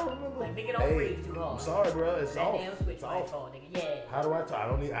 Like, I don't remember. Like, nigga, don't breathe too hard. I'm sorry, bro. It's that off. Damn switch it's off. on, nigga. Yeah. How do I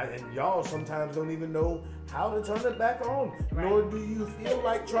talk? And y'all sometimes don't even know how to turn it back on. Right. Nor do you feel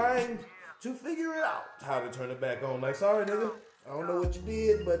like trying to figure it out how to turn it back on. Like, sorry, nigga. I don't know what you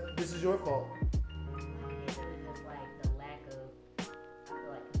did, but this is your fault.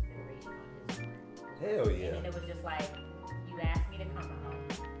 Hell yeah. And then it was just like, you asked me to come home. You know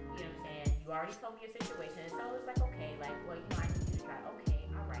what I'm saying? You already told me your situation. So it was like, okay, like, well, you know, I need you to try. Okay,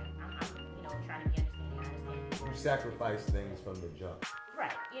 all right. I'm you know, trying to be understanding. I understand. You sacrifice things from the jump.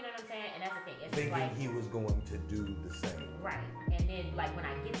 Right. You know what I'm saying? And that's the thing. It's Thinking like, he was going to do the same. Right. And then, like, when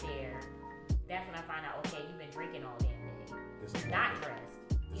I get there, that's when I find out, okay, you've been drinking all damn day. You're not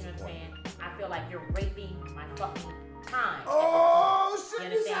dressed. You know what I'm saying? I feel like you're raping my fucking time. Oh, shit.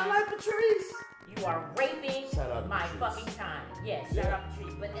 You sound like Patrice. You are raping my Patrice. fucking time. Yes, shout out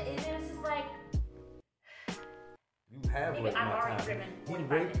Patrice. But it's just like, you have raped I've my already time. driven 45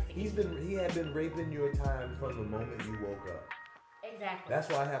 minutes to get He had been raping your time from the moment you woke up. Exactly. That's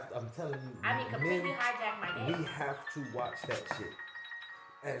why I'm telling you. I mean, completely men, hijack my day. We have to watch that shit.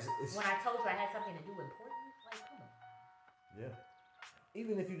 When I told you I had something to do important, like, come on. Yeah.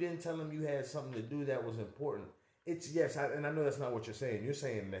 Even if you didn't tell him you had something to do that was important, it's yes, and I know that's not what you're saying. You're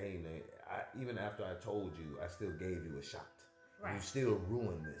saying that, hey, even after I told you, I still gave you a shot. Right. You still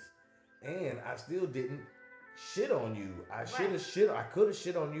ruined this, and I still didn't shit on you. I should have shit. I could have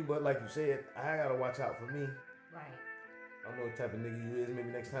shit on you, but like you said, I gotta watch out for me. Right. I don't know what type of nigga you is. Maybe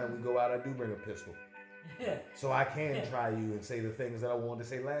next time we go out, I do bring a pistol, so I can try you and say the things that I wanted to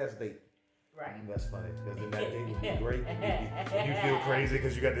say last date. Right. That's funny, because then that date would be great. You feel crazy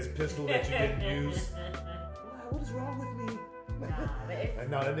because you got this pistol that you didn't use. What is wrong with me?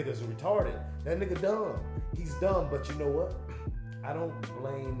 No, that nigga's retarded. That nigga dumb. He's dumb, but you know what? I don't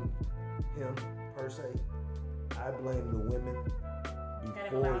blame him per se. I blame the women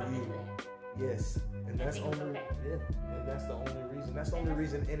before you. Yes, and that's only and that's the only reason. That's the only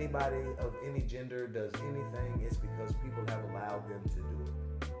reason anybody of any gender does anything is because people have allowed them to do it.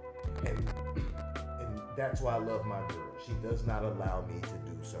 And that's why I love my girl. She does not allow me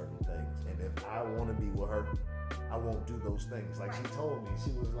to do certain things. And if I want to be with her, I won't do those things. Like she told me,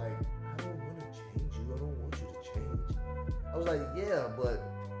 she was like, I don't want to change you. I don't want you to change. I was like, yeah, but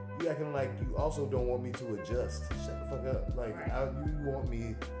you acting like you also don't want me to adjust. Shut the fuck up. Like, you want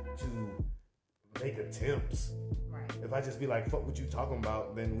me to make attempts. Right. If I just be like, fuck what you talking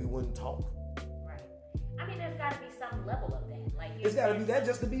about, then we wouldn't talk. Right. I mean, there's got to be some level of that. Like, It's got to be that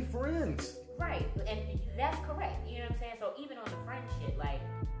just to be friends. Right. And that's correct. You know what I'm saying? So even on the friend shit, like,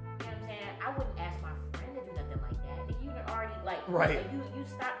 you know what I'm saying? I wouldn't ask my friend to do nothing like that. If you already, like, right. Like you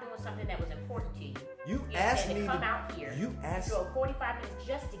stopped doing something that was important to you. You asked me to come out here. You asked. You drove 45 minutes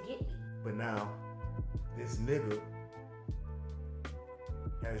just to get me. But now, this nigga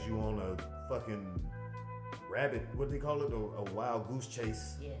has you on a fucking rabbit, what do they call it? A wild goose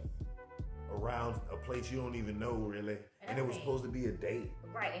chase. Yeah. Around a place you don't even know, really. And it was supposed to be a date.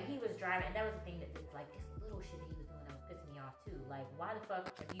 Right, and he was driving, and that was the thing that, like, this little shit that he was doing that was pissing me off, too. Like, why the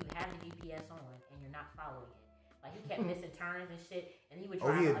fuck, if you have the GPS on and you're not following it? Like, he kept missing turns and shit, and he would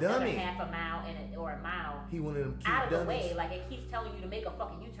drive another half a mile or a mile he wanted them cute out of the dummies. way. Like, it keeps telling you to make a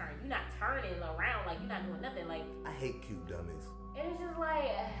fucking U-turn. You're not turning around, like, you're not doing nothing. Like, I hate cute dummies. And it's just like,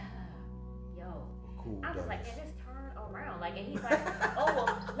 yo. Cool I'm just like, dummies. man, just turn around. Like, and he's like, oh,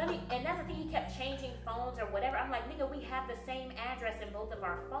 well, let me, and that's the thing, he kept changing phones or whatever. I'm like, nigga, we have the same address in both of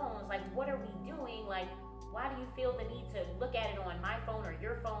our phones. Like, what are we doing? Like, why do you feel the need to look at it on my phone or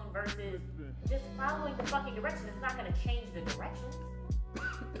your phone versus just following the fucking directions? It's not going to change the directions.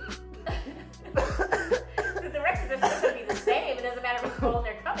 The directions are still going to be the same. It doesn't matter which phone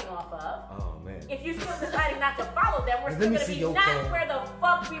they're coming off of. Oh, man. If you're still deciding not to follow them, we're still going to be not phone. where the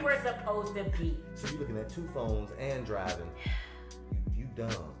fuck we were supposed to be. So you're looking at two phones and driving. You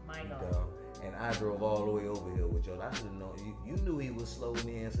dumb. My you God. dumb. And I drove all the way over here with y'all. I should have known. You knew he was slow when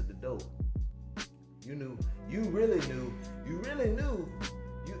he answered the door. You knew. You really knew. You really knew.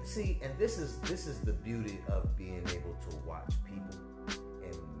 You see, and this is the beauty of being able to watch people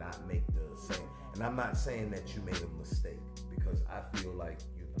and not make the same. And I'm not saying that you made a mistake, because I feel like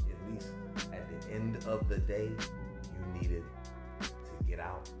you, at least at the end of the day, you needed to get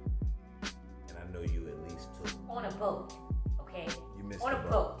out. And I know you at least took On a boat, okay? You missed on the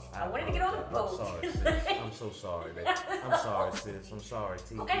a boat. I wanted to get on a boat. I'm sorry, sis. I'm so sorry. I'm sorry, sis. I'm sorry,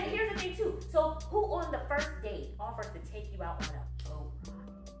 T. And here's the thing too. So who on the first date offers to take you out on a boat?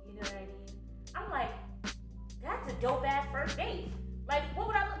 You know what I mean? I'm like, that's a dope ass first date. Like, what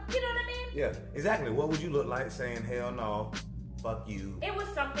would I look? You know what I mean? Yeah, exactly. What would you look like saying, hell no, fuck you? It was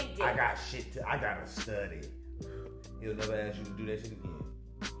something different. I gotta study. He'll never ask you to do that shit again.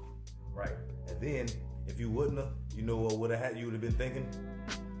 Right. And then, if you wouldn't have, you know what would have happened? You would have been thinking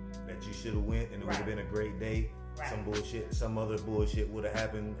that you should have went and it would have been a great day. Right. Some other bullshit would have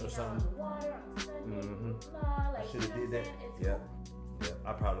happened or something. On the water, on the sun, I should have did that. Yeah.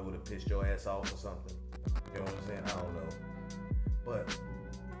 I probably would have pissed your ass off or something. You know what I'm saying? I don't know. But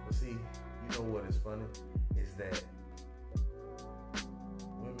see, you know what is funny? Is that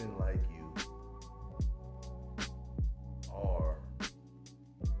women like you are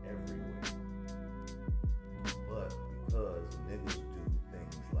everywhere. But because niggas do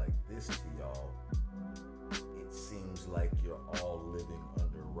things like this to y'all, it seems like you're all living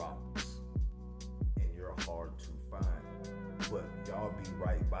under rocks. And you're hard to find. But y'all be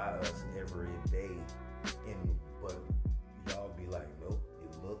right by us every day. But y'all be like, nope,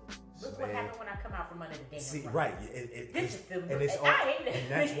 it Look what happened when I come out from under the damn See, rock. right. This is the and it's all, I hate it.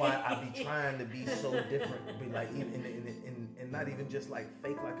 and that's why I be trying to be so different. Be like, even and not even just like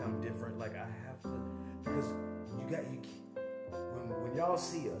fake like I'm different. Like I have to, because when y'all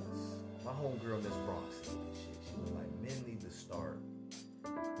see us, my homegirl Miss Bronx said this shit. She was like, men need to start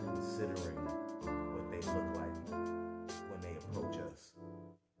considering what they look like when they approach us.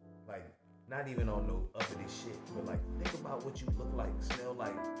 Like, not even on no uppity shit, but like, think about what you look like, smell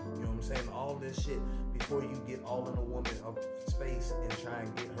like, you know what I'm saying? All this shit before you get all in a woman's space and try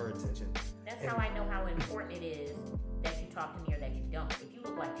and get her attention. That's how I know how important it is that you talk to me or that you don't. If you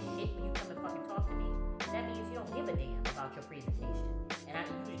look like shit when you come and fucking talk to me, that means you don't give a damn about your presentation. And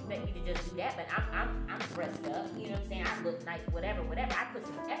you expect me to just do that, but I'm dressed up, you know what I'm saying? I look nice, whatever. I put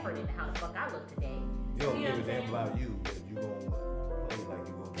some effort into how the fuck I look today. You don't give a damn about you, but you gonna play like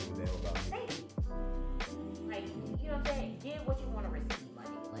you gonna give a damn about me. Thank you. Like, you know what I'm saying? Give what you want to receive, my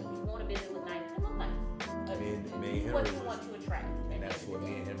nigga. Like, if you want a bitch that look nice, then look nice. Me and what Henry you want to attract. And that's what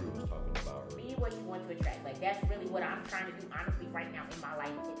me and Henry was talking about earlier. Be what you want to attract. Like, that's really what I'm trying to do, honestly, right now in my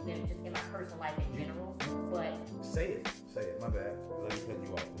life, just in my personal life in general. But say it. My bad. Let me cut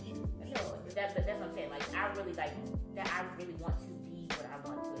you off and shit. no, that's what I'm saying. Like, I really want to be what I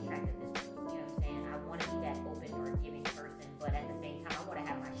want to attract at this point. You know what I'm saying? I want to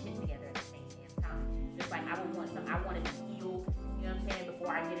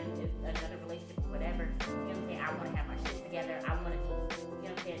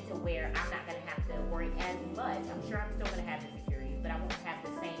where I'm not gonna have to worry as much. I'm sure I'm still gonna have insecurities, but I won't have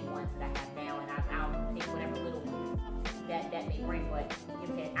the same ones that I have now, and I'll take whatever little ones that may bring. But you know what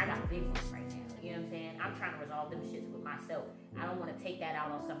I'm saying? I got big ones right now. You know what I'm saying? I'm trying to resolve them shits with myself. I don't want to take that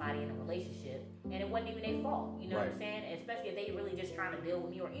out on somebody in a relationship, and it wasn't even their fault. You know what I'm saying? Especially if they really just trying to build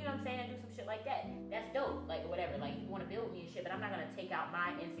with me, or you know what I'm saying, do some shit like that. That's dope. Like whatever. Like you want to build with me and shit, but I'm not gonna take out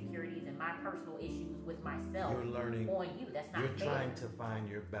my insecurities and my personal issues with myself. You're learning on you. That's not You're fair. trying to find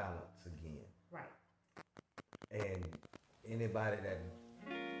your balance again. Right. And anybody that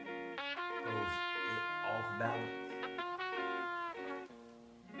goes off balance.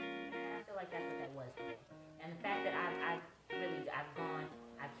 I feel like that's what that was today. And the fact that I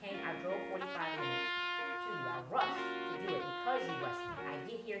drove 45 minutes to you. I rushed to do it because you rushed me. I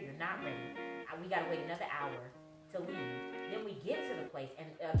get here, you're not ready. We gotta wait another hour to leave. Then we get to the place, and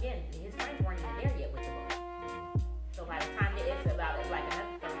again, his friends weren't even there yet with the boat. So by the time it's about like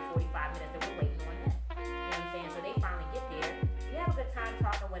another 30, 45 minutes that we're waiting on them. You know what I'm saying? So they finally get there. We have a good time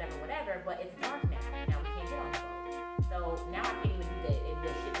talking, whatever, but it's dark now. Now we can't get on the boat. So now I can't even do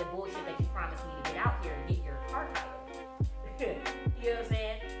the bullshit that you promised me to get out here to get your car title. You know what I'm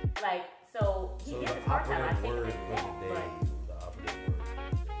saying? Like, so he gets his car title. I take him to do that, but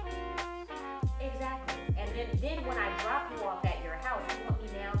exactly. And then when I drop you off at your house, you want me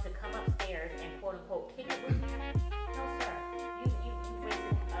now to come upstairs and quote unquote kick it with you? No, sir. You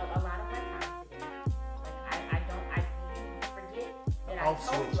wasted a lot of my time today. Like you forget that I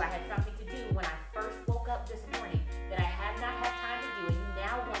told you I had something to do when I first woke up this morning that I have not had time to do, and you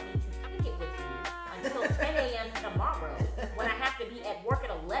now want me to kick it with you until 10 a.m. tomorrow when I have to be at work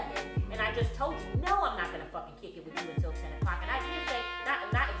at 11, and I just told you, no, I'm not going to fucking kick it with you until 10 o'clock. And I did say,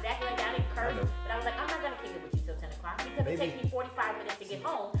 not exactly like that, I didn't curse, but I was like, I'm not going to kick it with you till 10 o'clock because it takes me 45 minutes to get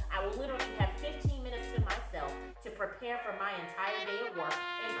home. I will literally have 15 minutes to myself to prepare for my entire day of work,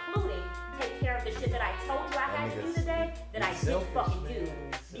 including take care of the shit that I told you I had to do today that I didn't fucking do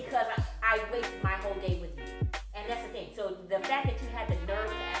because I wasted my whole day with you. And that's the thing. So the fact that you had the nerve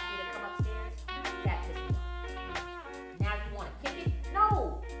to ask me to come upstairs, that pissed me off. Now you want to kick it?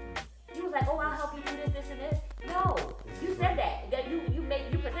 No. You was like, oh, I'll help you do this, and this. No. You said that. That you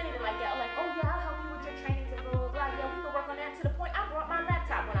presented it like that. I'm like, oh yeah, I'll help you with your trainings and blah, blah, blah. Yeah, we can work on that to the point. I brought my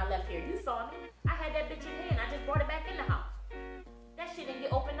laptop when I left here. You saw me. I had that bitch in hand. I just brought it back in the house. That shit didn't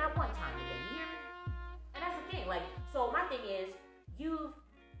get opened not one time today. You hear me? And that's the thing. Like, so my thing is, you've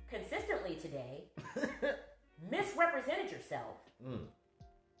consistently today misrepresented yourself.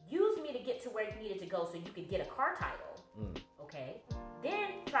 Used me to get to where you needed to go so you could get a car title. Okay?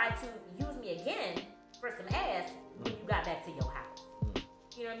 Then tried to use me again for some ass when you got back to your house.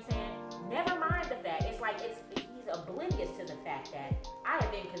 You know what I'm saying? Never mind the fact. It's like he's oblivious to the fact that I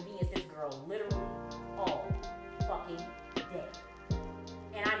have inconvenienced this girl literally all fucking day.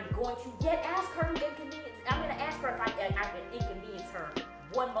 And I'm going to yet ask her to inconvenience. I'm going to ask her if I can inconvenience her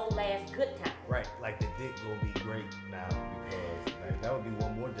one more last good time. Right, like the dick gonna be great now because like, that would be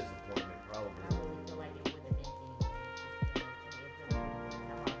one more disappointment probably. I really feel like it wouldn't have been anything.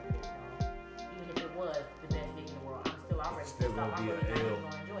 Even if it was the best dick in the world, I'm still already Still pissed off. gonna be I'm really an not L. even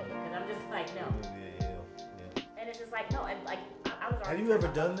gonna enjoy it because I'm just like no. Yeah. And it's just like no. And like I was. Have you ever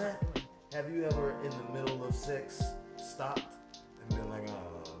done that? Have you ever in the middle of sex stopped and been like,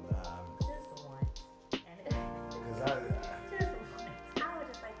 oh nah? Just one. Because I was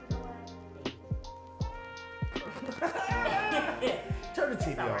just like, you know what? turn the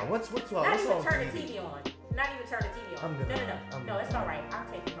TV on. What's all? Not What's even on turn the TV? TV on. Not even turn the TV on. No, it's all right. I'll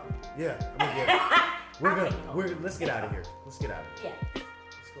take you home. Yeah, let's get out of here. Let's get out of here. Yeah.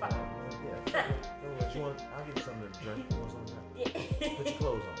 Let's go. Yeah. You want? I'll get you something to drink. You want something to drink? Put your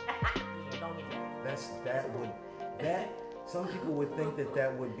clothes on. Yeah, don't get that. Some people would think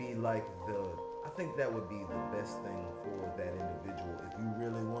that would be like I think that would be the best thing for that individual if you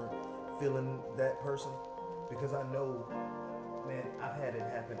really weren't feeling that person. Because I know, man, I've had it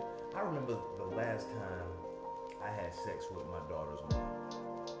happen. I remember the last time I had sex with my daughter's mom.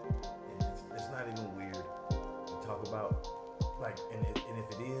 And it's not even weird to talk about. Like, and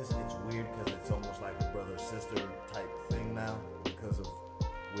if it is, it's weird because it's almost like a brother-sister type thing now because of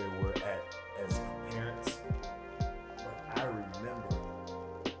where we're at as parents. But I remember that shit.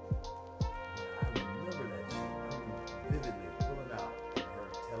 I'm vividly pulling out and her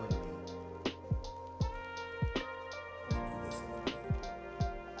telling me, do this again.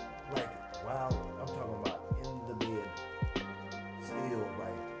 Like, wow, I'm talking about in the bed, still,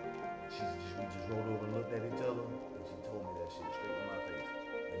 like, we just rolled over and looked at each other, and she told me that shit straight in my face.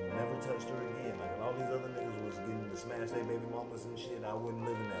 And never touched her again. Like, and all these other niggas was getting to smash their baby mamas and shit. I wasn't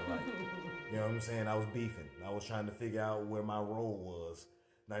living that life. You know what I'm saying? I was beefing. I was trying to figure out where my role was.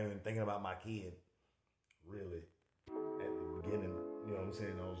 not even thinking about my kid, really. At the beginning, you know what I'm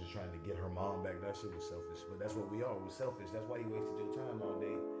saying? I was just trying to get her mom back. That shit was selfish. But that's what we are. We're selfish. That's why he wasted your time all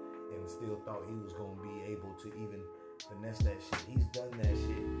day and still thought he was going to be able to even finesse that shit. He's done that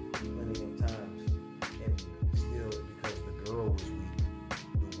shit plenty of times. And still, because the girl was weak,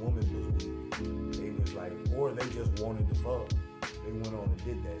 the woman was weak, they was like, or they just wanted to fuck. They went on and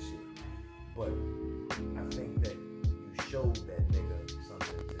did that shit. But I think that you showed that nigga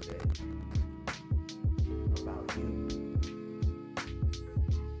something today about you.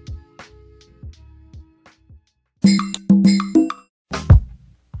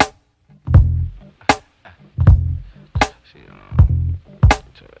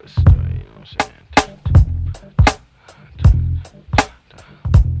 Tell that story, you know what I'm saying?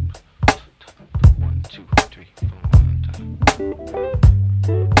 1, 2, 3, 4.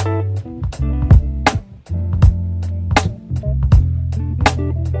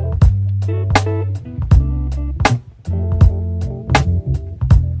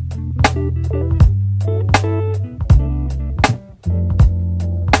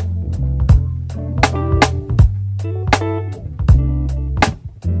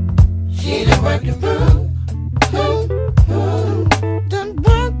 She done worked the room. Done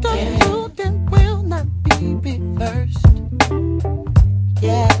worked on you, then will not be reversed.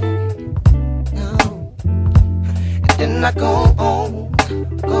 Yeah, no. And then I go on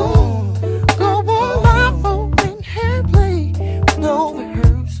live open hair play with no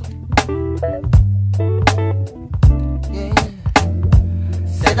rehearsal. Yeah,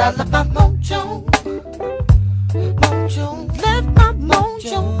 said I left my mojo, left my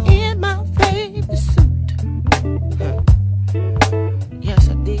mojo in my favorite suit. Yes,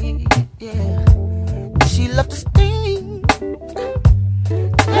 I did, yeah. She left the stain,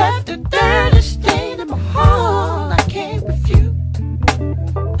 left a dirty stain in my heart. I can't refute.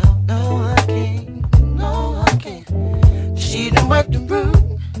 No, I can't. No, I can't. She done worked the room.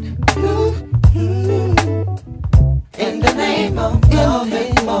 In the name of love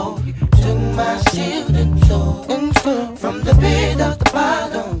and more, you took my shield and soul. From the pit of the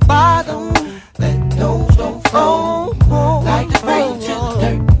bottom, let those don't flow like the rain to the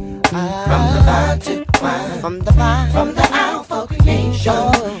dirt. From the vine to the wine, from the alpha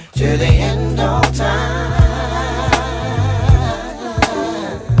creation to the end of time.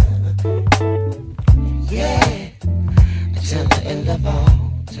 Yeah, till the end of all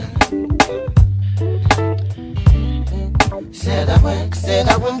time. Said I went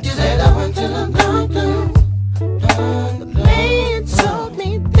to the doctor. The man told me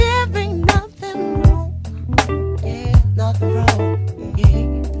there ain't nothing wrong. Yeah, nothing wrong. Yeah.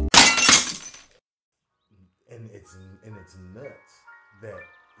 And it's nuts that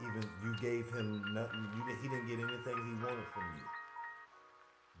even you gave him nothing. He didn't get anything he wanted from you,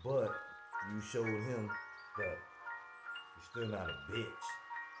 but you showed him that you're still not a bitch.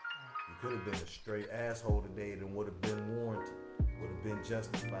 You could have been a straight asshole today, and would have been warranted, would have been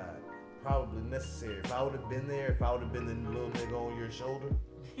justified, probably necessary. If I would have been there, if I would have been the little nigga on your shoulder,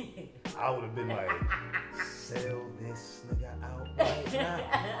 I would have been like, sell this nigga out right now.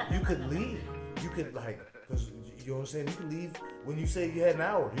 You could leave. You could because you know what I'm saying? You could leave when you say you had an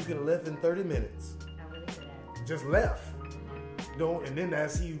hour. You could have left in 30 minutes. I really could have. Just left. And then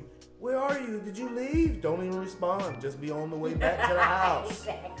ask you, where are you? Did you leave? Don't even respond. Just be on the way back to the house.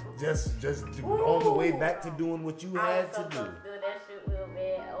 Exactly. Just on the way back to doing what you had to do. That shit real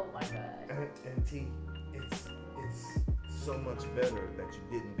bad. Oh my gosh. And T, it's so much better that you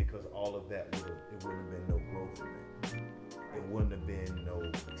didn't, because all of that it wouldn't have been no growth in that. It wouldn't have been no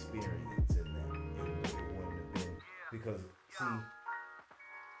experience in that. It wouldn't have been, because see,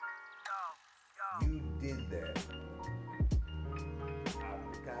 you did that out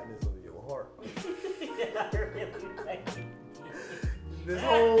of the kindness of your heart. This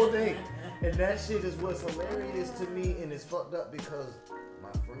whole thing. And that shit is what's hilarious to me, and it's fucked up because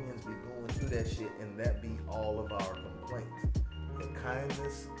my friends be going through that shit, and that be all of our complaints. The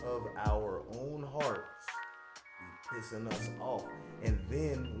kindness of our own hearts be pissing us off. And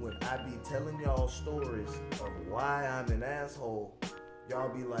then when I be telling y'all stories of why I'm an asshole, y'all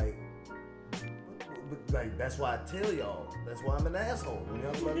be like, that's why I tell y'all. That's why I'm an asshole. When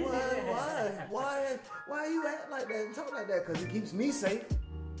y'all be like, why you act like that and talk like that? Because it keeps me safe.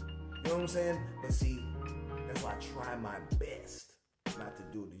 You know what I'm saying? But see, that's why I try my best not to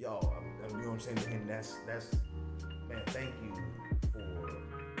do it to y'all. You know what I'm saying? And that's man, thank you for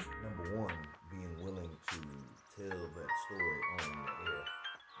number one, being willing to tell that story on the air.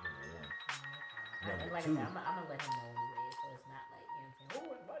 Number one. Like two. I said, I'm gonna let him know anyway, so it's not like, you know what I'm saying?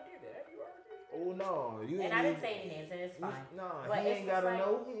 Oh, if I did that, you already. Oh no. And I didn't say any names, and it's fine. No, but he ain't gotta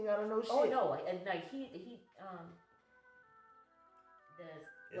know. He ain't gotta know shit. Oh no, like he does.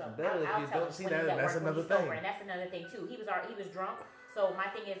 Well, it's better if you don't see that. That's another thing. And that's another thing too. He was drunk. So my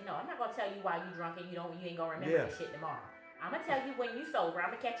thing is, no, I'm not gonna tell you why you drunk and you ain't gonna remember this shit tomorrow. I'm gonna tell you when you sober.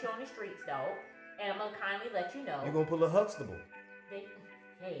 I'm gonna catch you on the streets though, and I'm gonna kindly let you know. You gonna pull a Huxtable? Hey.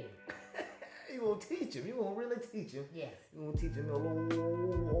 You gonna teach him? You gonna really teach him? Yes. You gonna teach him a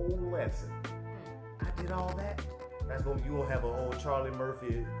little lesson? I did all that. That's gonna you gonna have a whole Charlie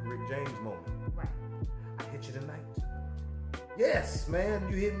Murphy, Rick James moment. Right. I hit you tonight. Yes, man,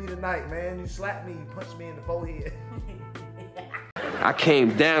 you hit me tonight, man. You slapped me, you punched me in the forehead. I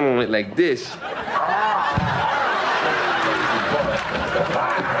came down on it like this.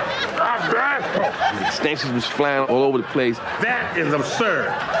 The extensions was flying all over the place. That is absurd.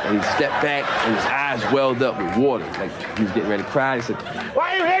 And he stepped back and his eyes welled up with water. Like he was getting ready to cry. He said,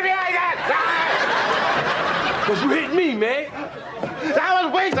 "Why you hit me like that?" "Because you hit me, man." That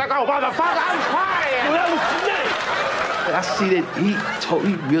was weeks ago, motherfucker. I'm crying. Well, that was tonight. I see that he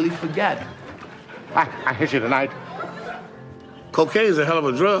really forgot. I hit you tonight. Cocaine's a hell of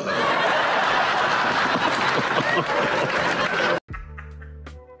a drug.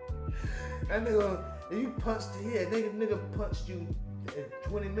 That nigga, you punched here. Nigga punched you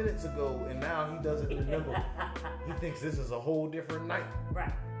 20 minutes ago, and now he doesn't remember. He thinks this is a whole different night.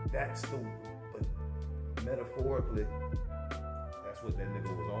 Right. But metaphorically, that's what that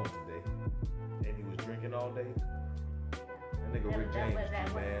nigga was on today. And he was drinking all day. That nigga Rick James,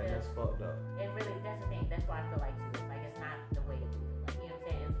 man, that's fucked up. And really, that's the thing. That's why I feel like too. It's like it's not the way to do it. Like, you know what I'm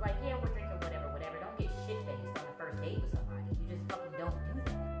saying? It's like, yeah, we're drinking whatever. Don't get shit faced on the first date with somebody. You just fucking don't do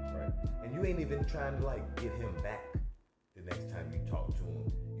that. Right. And you ain't even trying to like get him back the next time you talk to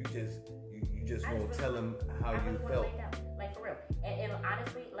him. You just gonna tell him how you felt. Like for real. And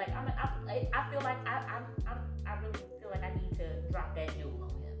honestly, like I feel like I really feel like I need to drop that jewel on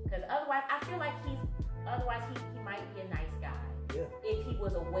him. Because otherwise, I feel like he might be a nice guy. Yeah. If he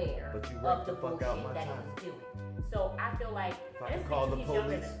was aware of the bullshit that he was doing. So I feel like if I can call the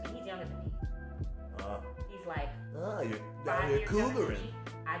police. He's younger than me. He's like you're cougaring.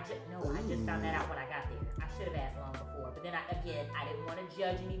 I just found that out when I got there. I should have asked long before. But then I didn't want to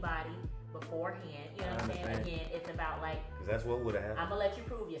judge anybody beforehand. You know what I'm saying? Again, it's about like, because that's what would have happened. I'm gonna let you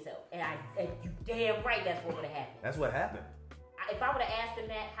prove yourself. And you damn right that's what would have happened. That's what happened. If I would have asked him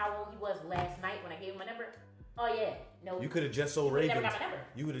how old he was last night when I gave him my number, oh yeah, no. You could have just so Raven. Never got my number.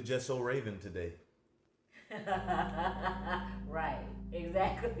 You would have just so Raven today. Right,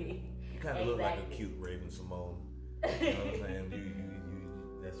 exactly. You kind of look like a cute Raven Simone. You know what I'm saying? You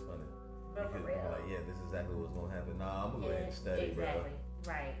that's funny. But for real. Like, yeah, this is exactly what's gonna happen. Nah, I'm gonna go ahead and study, exactly.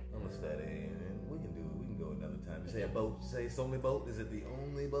 bro. Right. I'm gonna study, and we can go another time. You say a boat? Say it's the only boat? Is it the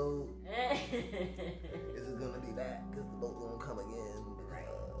only boat? Is it gonna be that? Because the boat won't come again. Right.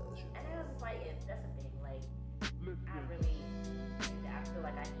 And I was just like, that's the thing. Like, I feel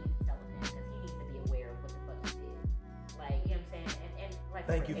like I need to tell him that because he needs to be aware of what the fuck he did. Like, you know what I'm saying? And like,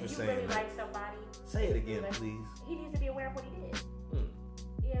 thank you for saying saying really that. Like somebody, say it again, please. He needs to be aware of what he did. You know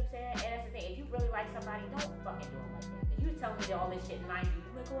what I'm saying? And that's the thing. If you really like somebody, don't fucking do him like that. Because you was telling me all this shit and mind you.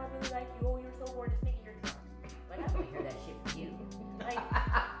 You're like, oh, I really like you. Oh, you're so gorgeous. Thinking you're drunk. Like, I don't want to hear that shit from you. Like,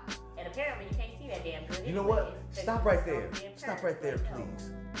 and apparently you can't see that damn good. You know what? Stop right there. Stop right there,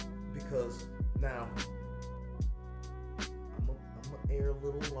 please. Because now, I'm gonna air a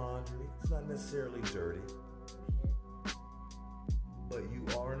little laundry. It's not necessarily dirty. But you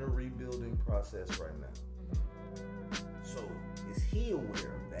are in a rebuilding process right now. So, is he aware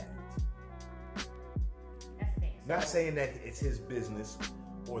of that? That's the thing. Not saying that it's his business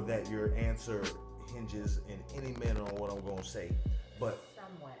or that your answer hinges in any manner on what I'm going to say, but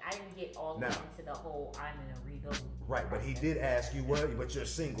somewhat. I didn't get all into the whole I'm in a rebuilding. Right, but he did ask you, well, but you're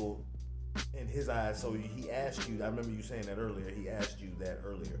single in his eyes, so he asked you, I remember you saying that earlier, he asked you that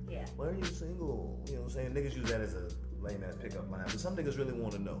earlier. Yeah. Why are you single? You know what I'm saying? Niggas use that as a lame ass pickup line, but some niggas really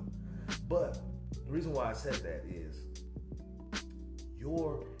want to know. But the reason why I said that is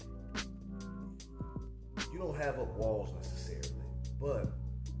you don't have up walls necessarily, but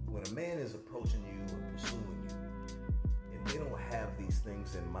when a man is approaching you and pursuing you, and they don't have these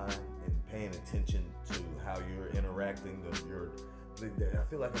things in mind and paying attention to how you're interacting, I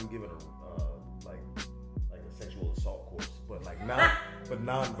feel like I'm giving like a sexual assault course, but like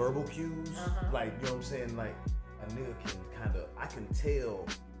non-verbal cues, like, you know what I'm saying? Like a nigga I can tell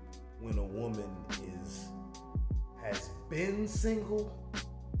when a woman has been single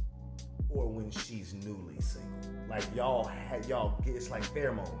or when she's newly single. Like y'all get, it's like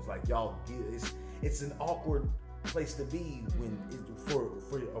pheromones. Like y'all get, it's an awkward place to be when for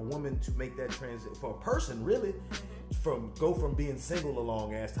a woman to make that transition, for a person really, go from being single a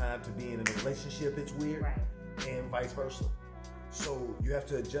long ass time to being in a relationship. It's weird, and vice versa. So you have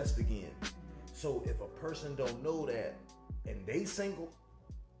to adjust again. So if a person don't know that and they single,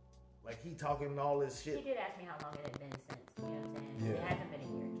 like he talking all this shit. He did ask me how long it had been since. You know what I'm saying? Yeah. It hasn't been a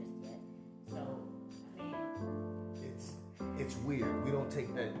year just yet. So I mean, it's weird. We don't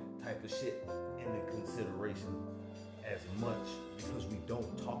take that type of shit into consideration as much because we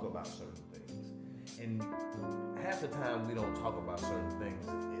don't talk about certain things. And half the time we don't talk about certain things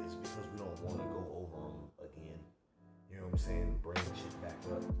is because we don't want to go over them again. You know what I'm saying? Bring shit back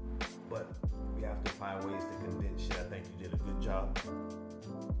up. But we have to find ways to condense shit. I think you did a good job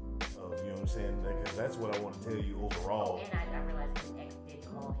of, you know what I'm saying? Because that's what I want to tell you overall. And I realized his ex did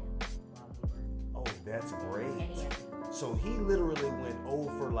call him while we were. Oh, that's great. And he answered. So he literally went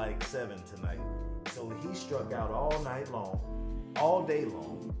 0 for like 7 tonight. So he struck out all night long, all day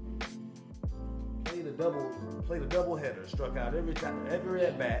long. Played a double header, struck out every time, every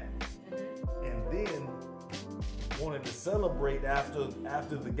at bat, and then wanted to celebrate after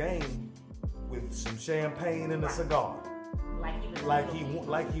the game with some champagne and a cigar. Like he won,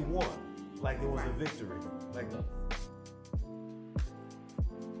 like it was a victory. Like.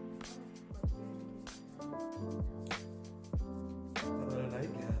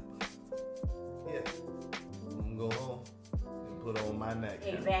 My neck.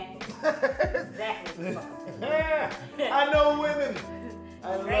 Exactly. I know women.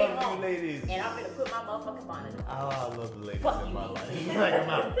 I love you ladies. And I'm gonna put my motherfucking bonnet on. Oh, I love the ladies Fuck in you. my life. Like, I'm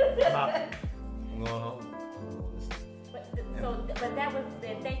out. I'm going home. But that was.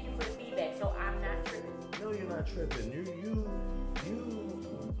 Thank you for the feedback. So I'm not tripping. No, you're not tripping. You.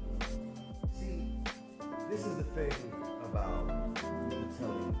 See, this is the thing about me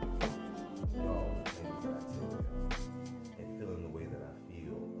telling y'all the things that I tell you. Feeling the way that I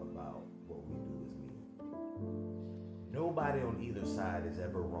feel about what we do as men. Nobody on either side is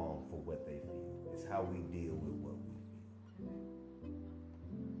ever wrong for what they feel. It's how we deal with what we feel.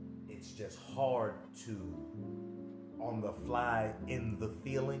 It's just hard to, on the fly, in the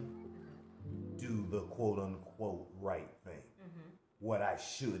feeling, do the quote unquote right thing. What I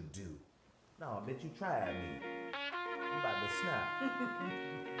should do. No, bitch, you tried me. I'm about to snap.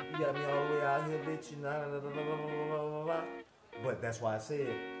 You got me all the way out here, bitch. But that's why I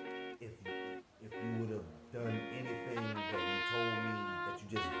said, if you would have done anything that you told me that you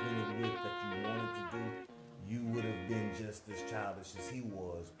just vented with that you wanted to do, you would have been just as childish as he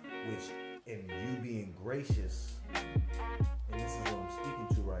was. Which, in you being gracious, and this is what I'm speaking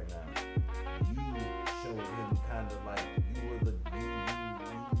to right now, you showed him kind of like you were the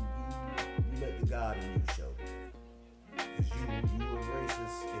you let the God in you show. Because you were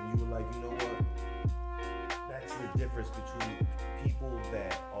gracious and you were like, you know what? That's the difference between people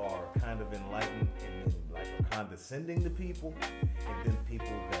that are kind of enlightened and then like are condescending to people, and then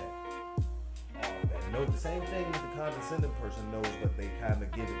people that know the same thing the condescending person knows, but they kind of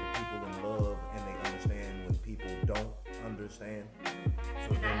give it to people in love and they understand when people don't understand.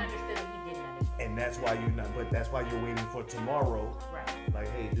 So and I understood that he didn't understand. And that's why you're not. But that's why you're waiting for tomorrow. Right. Like,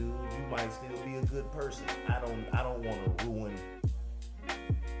 hey, dude, you might still be a good person. I don't want to ruin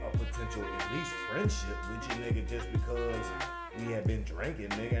a potential at least friendship with you, nigga, just because we had been drinking,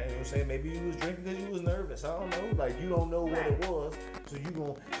 nigga. You know what I'm saying? Maybe you was drinking because you was nervous. I don't know. Like, you don't know what it was. So you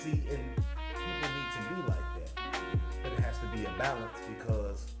gonna see, and people need to be like that. But it has to be a balance,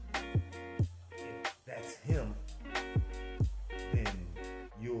 because if that's him, then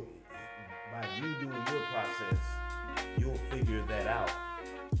by you doing your process, you'll figure that out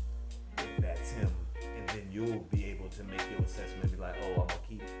if that's him. And then you'll be able to make your assessment and be like, oh, I'm gonna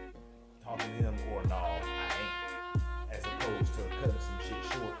keep talking to him, or no, I ain't. As opposed to cutting some shit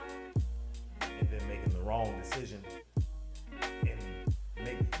short and then making the wrong decision. And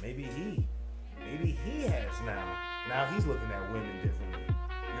maybe he has now he's looking at women differently.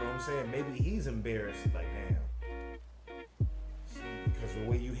 You know what I'm saying? Maybe he's embarrassed, like, damn. Because the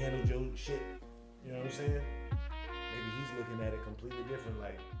way you handled your shit, you know what I'm saying? Maybe he's looking at it completely different,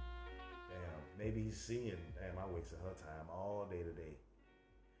 like, damn, maybe he's seeing, damn, I wasted her time all day today.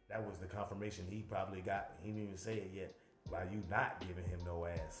 That was the confirmation he probably got. He didn't even say it yet. By you not giving him no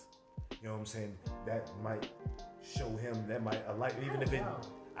ass. You know what I'm saying? That might show him, that might, like, even if it,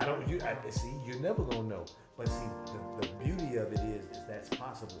 see, you're never gonna know. But see, the beauty of it is that's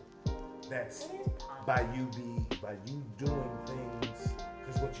possible. That's by you doing things,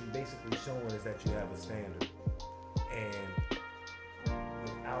 because what you basically showing is that you have a standard. And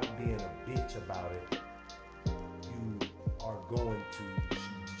without being a bitch about it, you are going to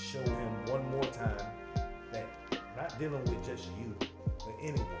show him one more time that not dealing with just you, but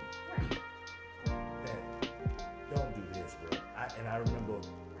anyone that don't do this, bro. And I remember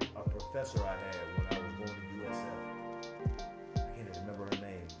a professor I had when I was going to USF. I can't even remember her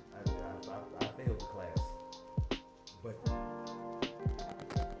name. I failed the class, but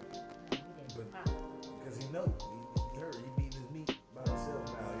because he beat his meat by himself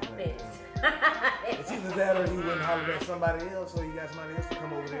now. It's either that or he went and hollered at somebody else, or he got somebody else to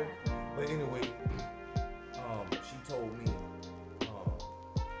come over there. But anyway, she told me,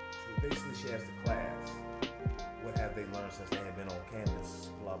 she asked the class, what have they learned since they had been on campus,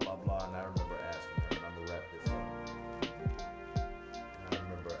 blah, blah, blah. And I remember asking her, and I'm going to wrap this up. And I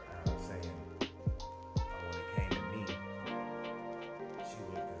remember saying, when it came to me,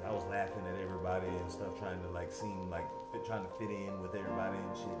 because I was laughing at everybody and stuff, trying to trying to fit in with everybody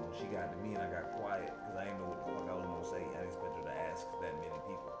and shit. And she got to me and I got quiet because I didn't know what the fuck I was going to say. I didn't expect her to ask that many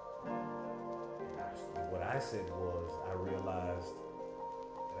people. And what I said was, I realized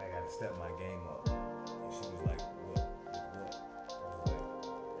that I got to step my game up. And she was like, what? With what? I was like,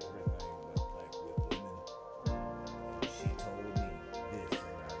 everything, but like with women. And she told me this,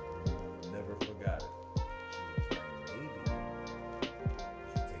 and I never forgot it. She was like, maybe you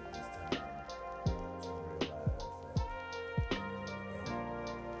should take this time to realize that women in the game.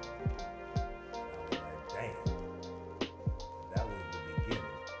 And I was like, damn. And that was the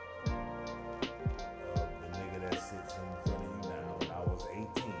beginning of the nigga that sits in front of you now. And I was 18,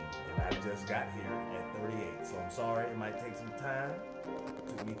 and I just got here at 38. So I'm sorry, it might take some time.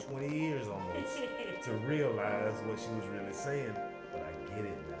 It took me 20 years almost to realize what she was really saying, but I get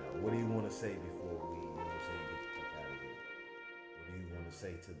it now. What do you want to say before we, get the fuck out of here? What do you want to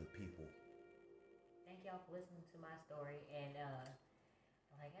say to the people? Thank y'all for listening to my story, and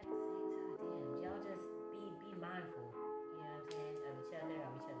like at the same time, damn, y'all just be mindful, you know what I'm saying, of each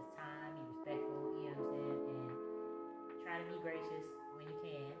other's time, be respectful, you know what I'm saying, and try to be gracious when you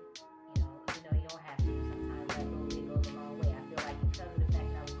can, you know, even though you don't have to. Sometimes that little bit goes a long way. I feel like because of the fact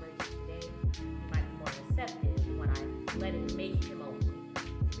that I was gracious today, you might be more receptive when I let it make him open.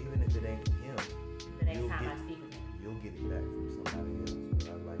 Even if it ain't him, The next time I speak with him. you'll get it back from somebody else. But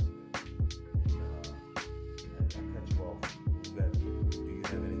I like that. And I cut you off. Do you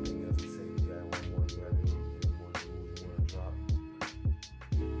have anything else to say? You got one more? You got any more jewels you want to drop?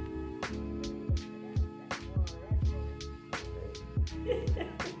 Okay.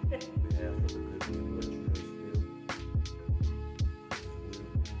 On behalf of the good people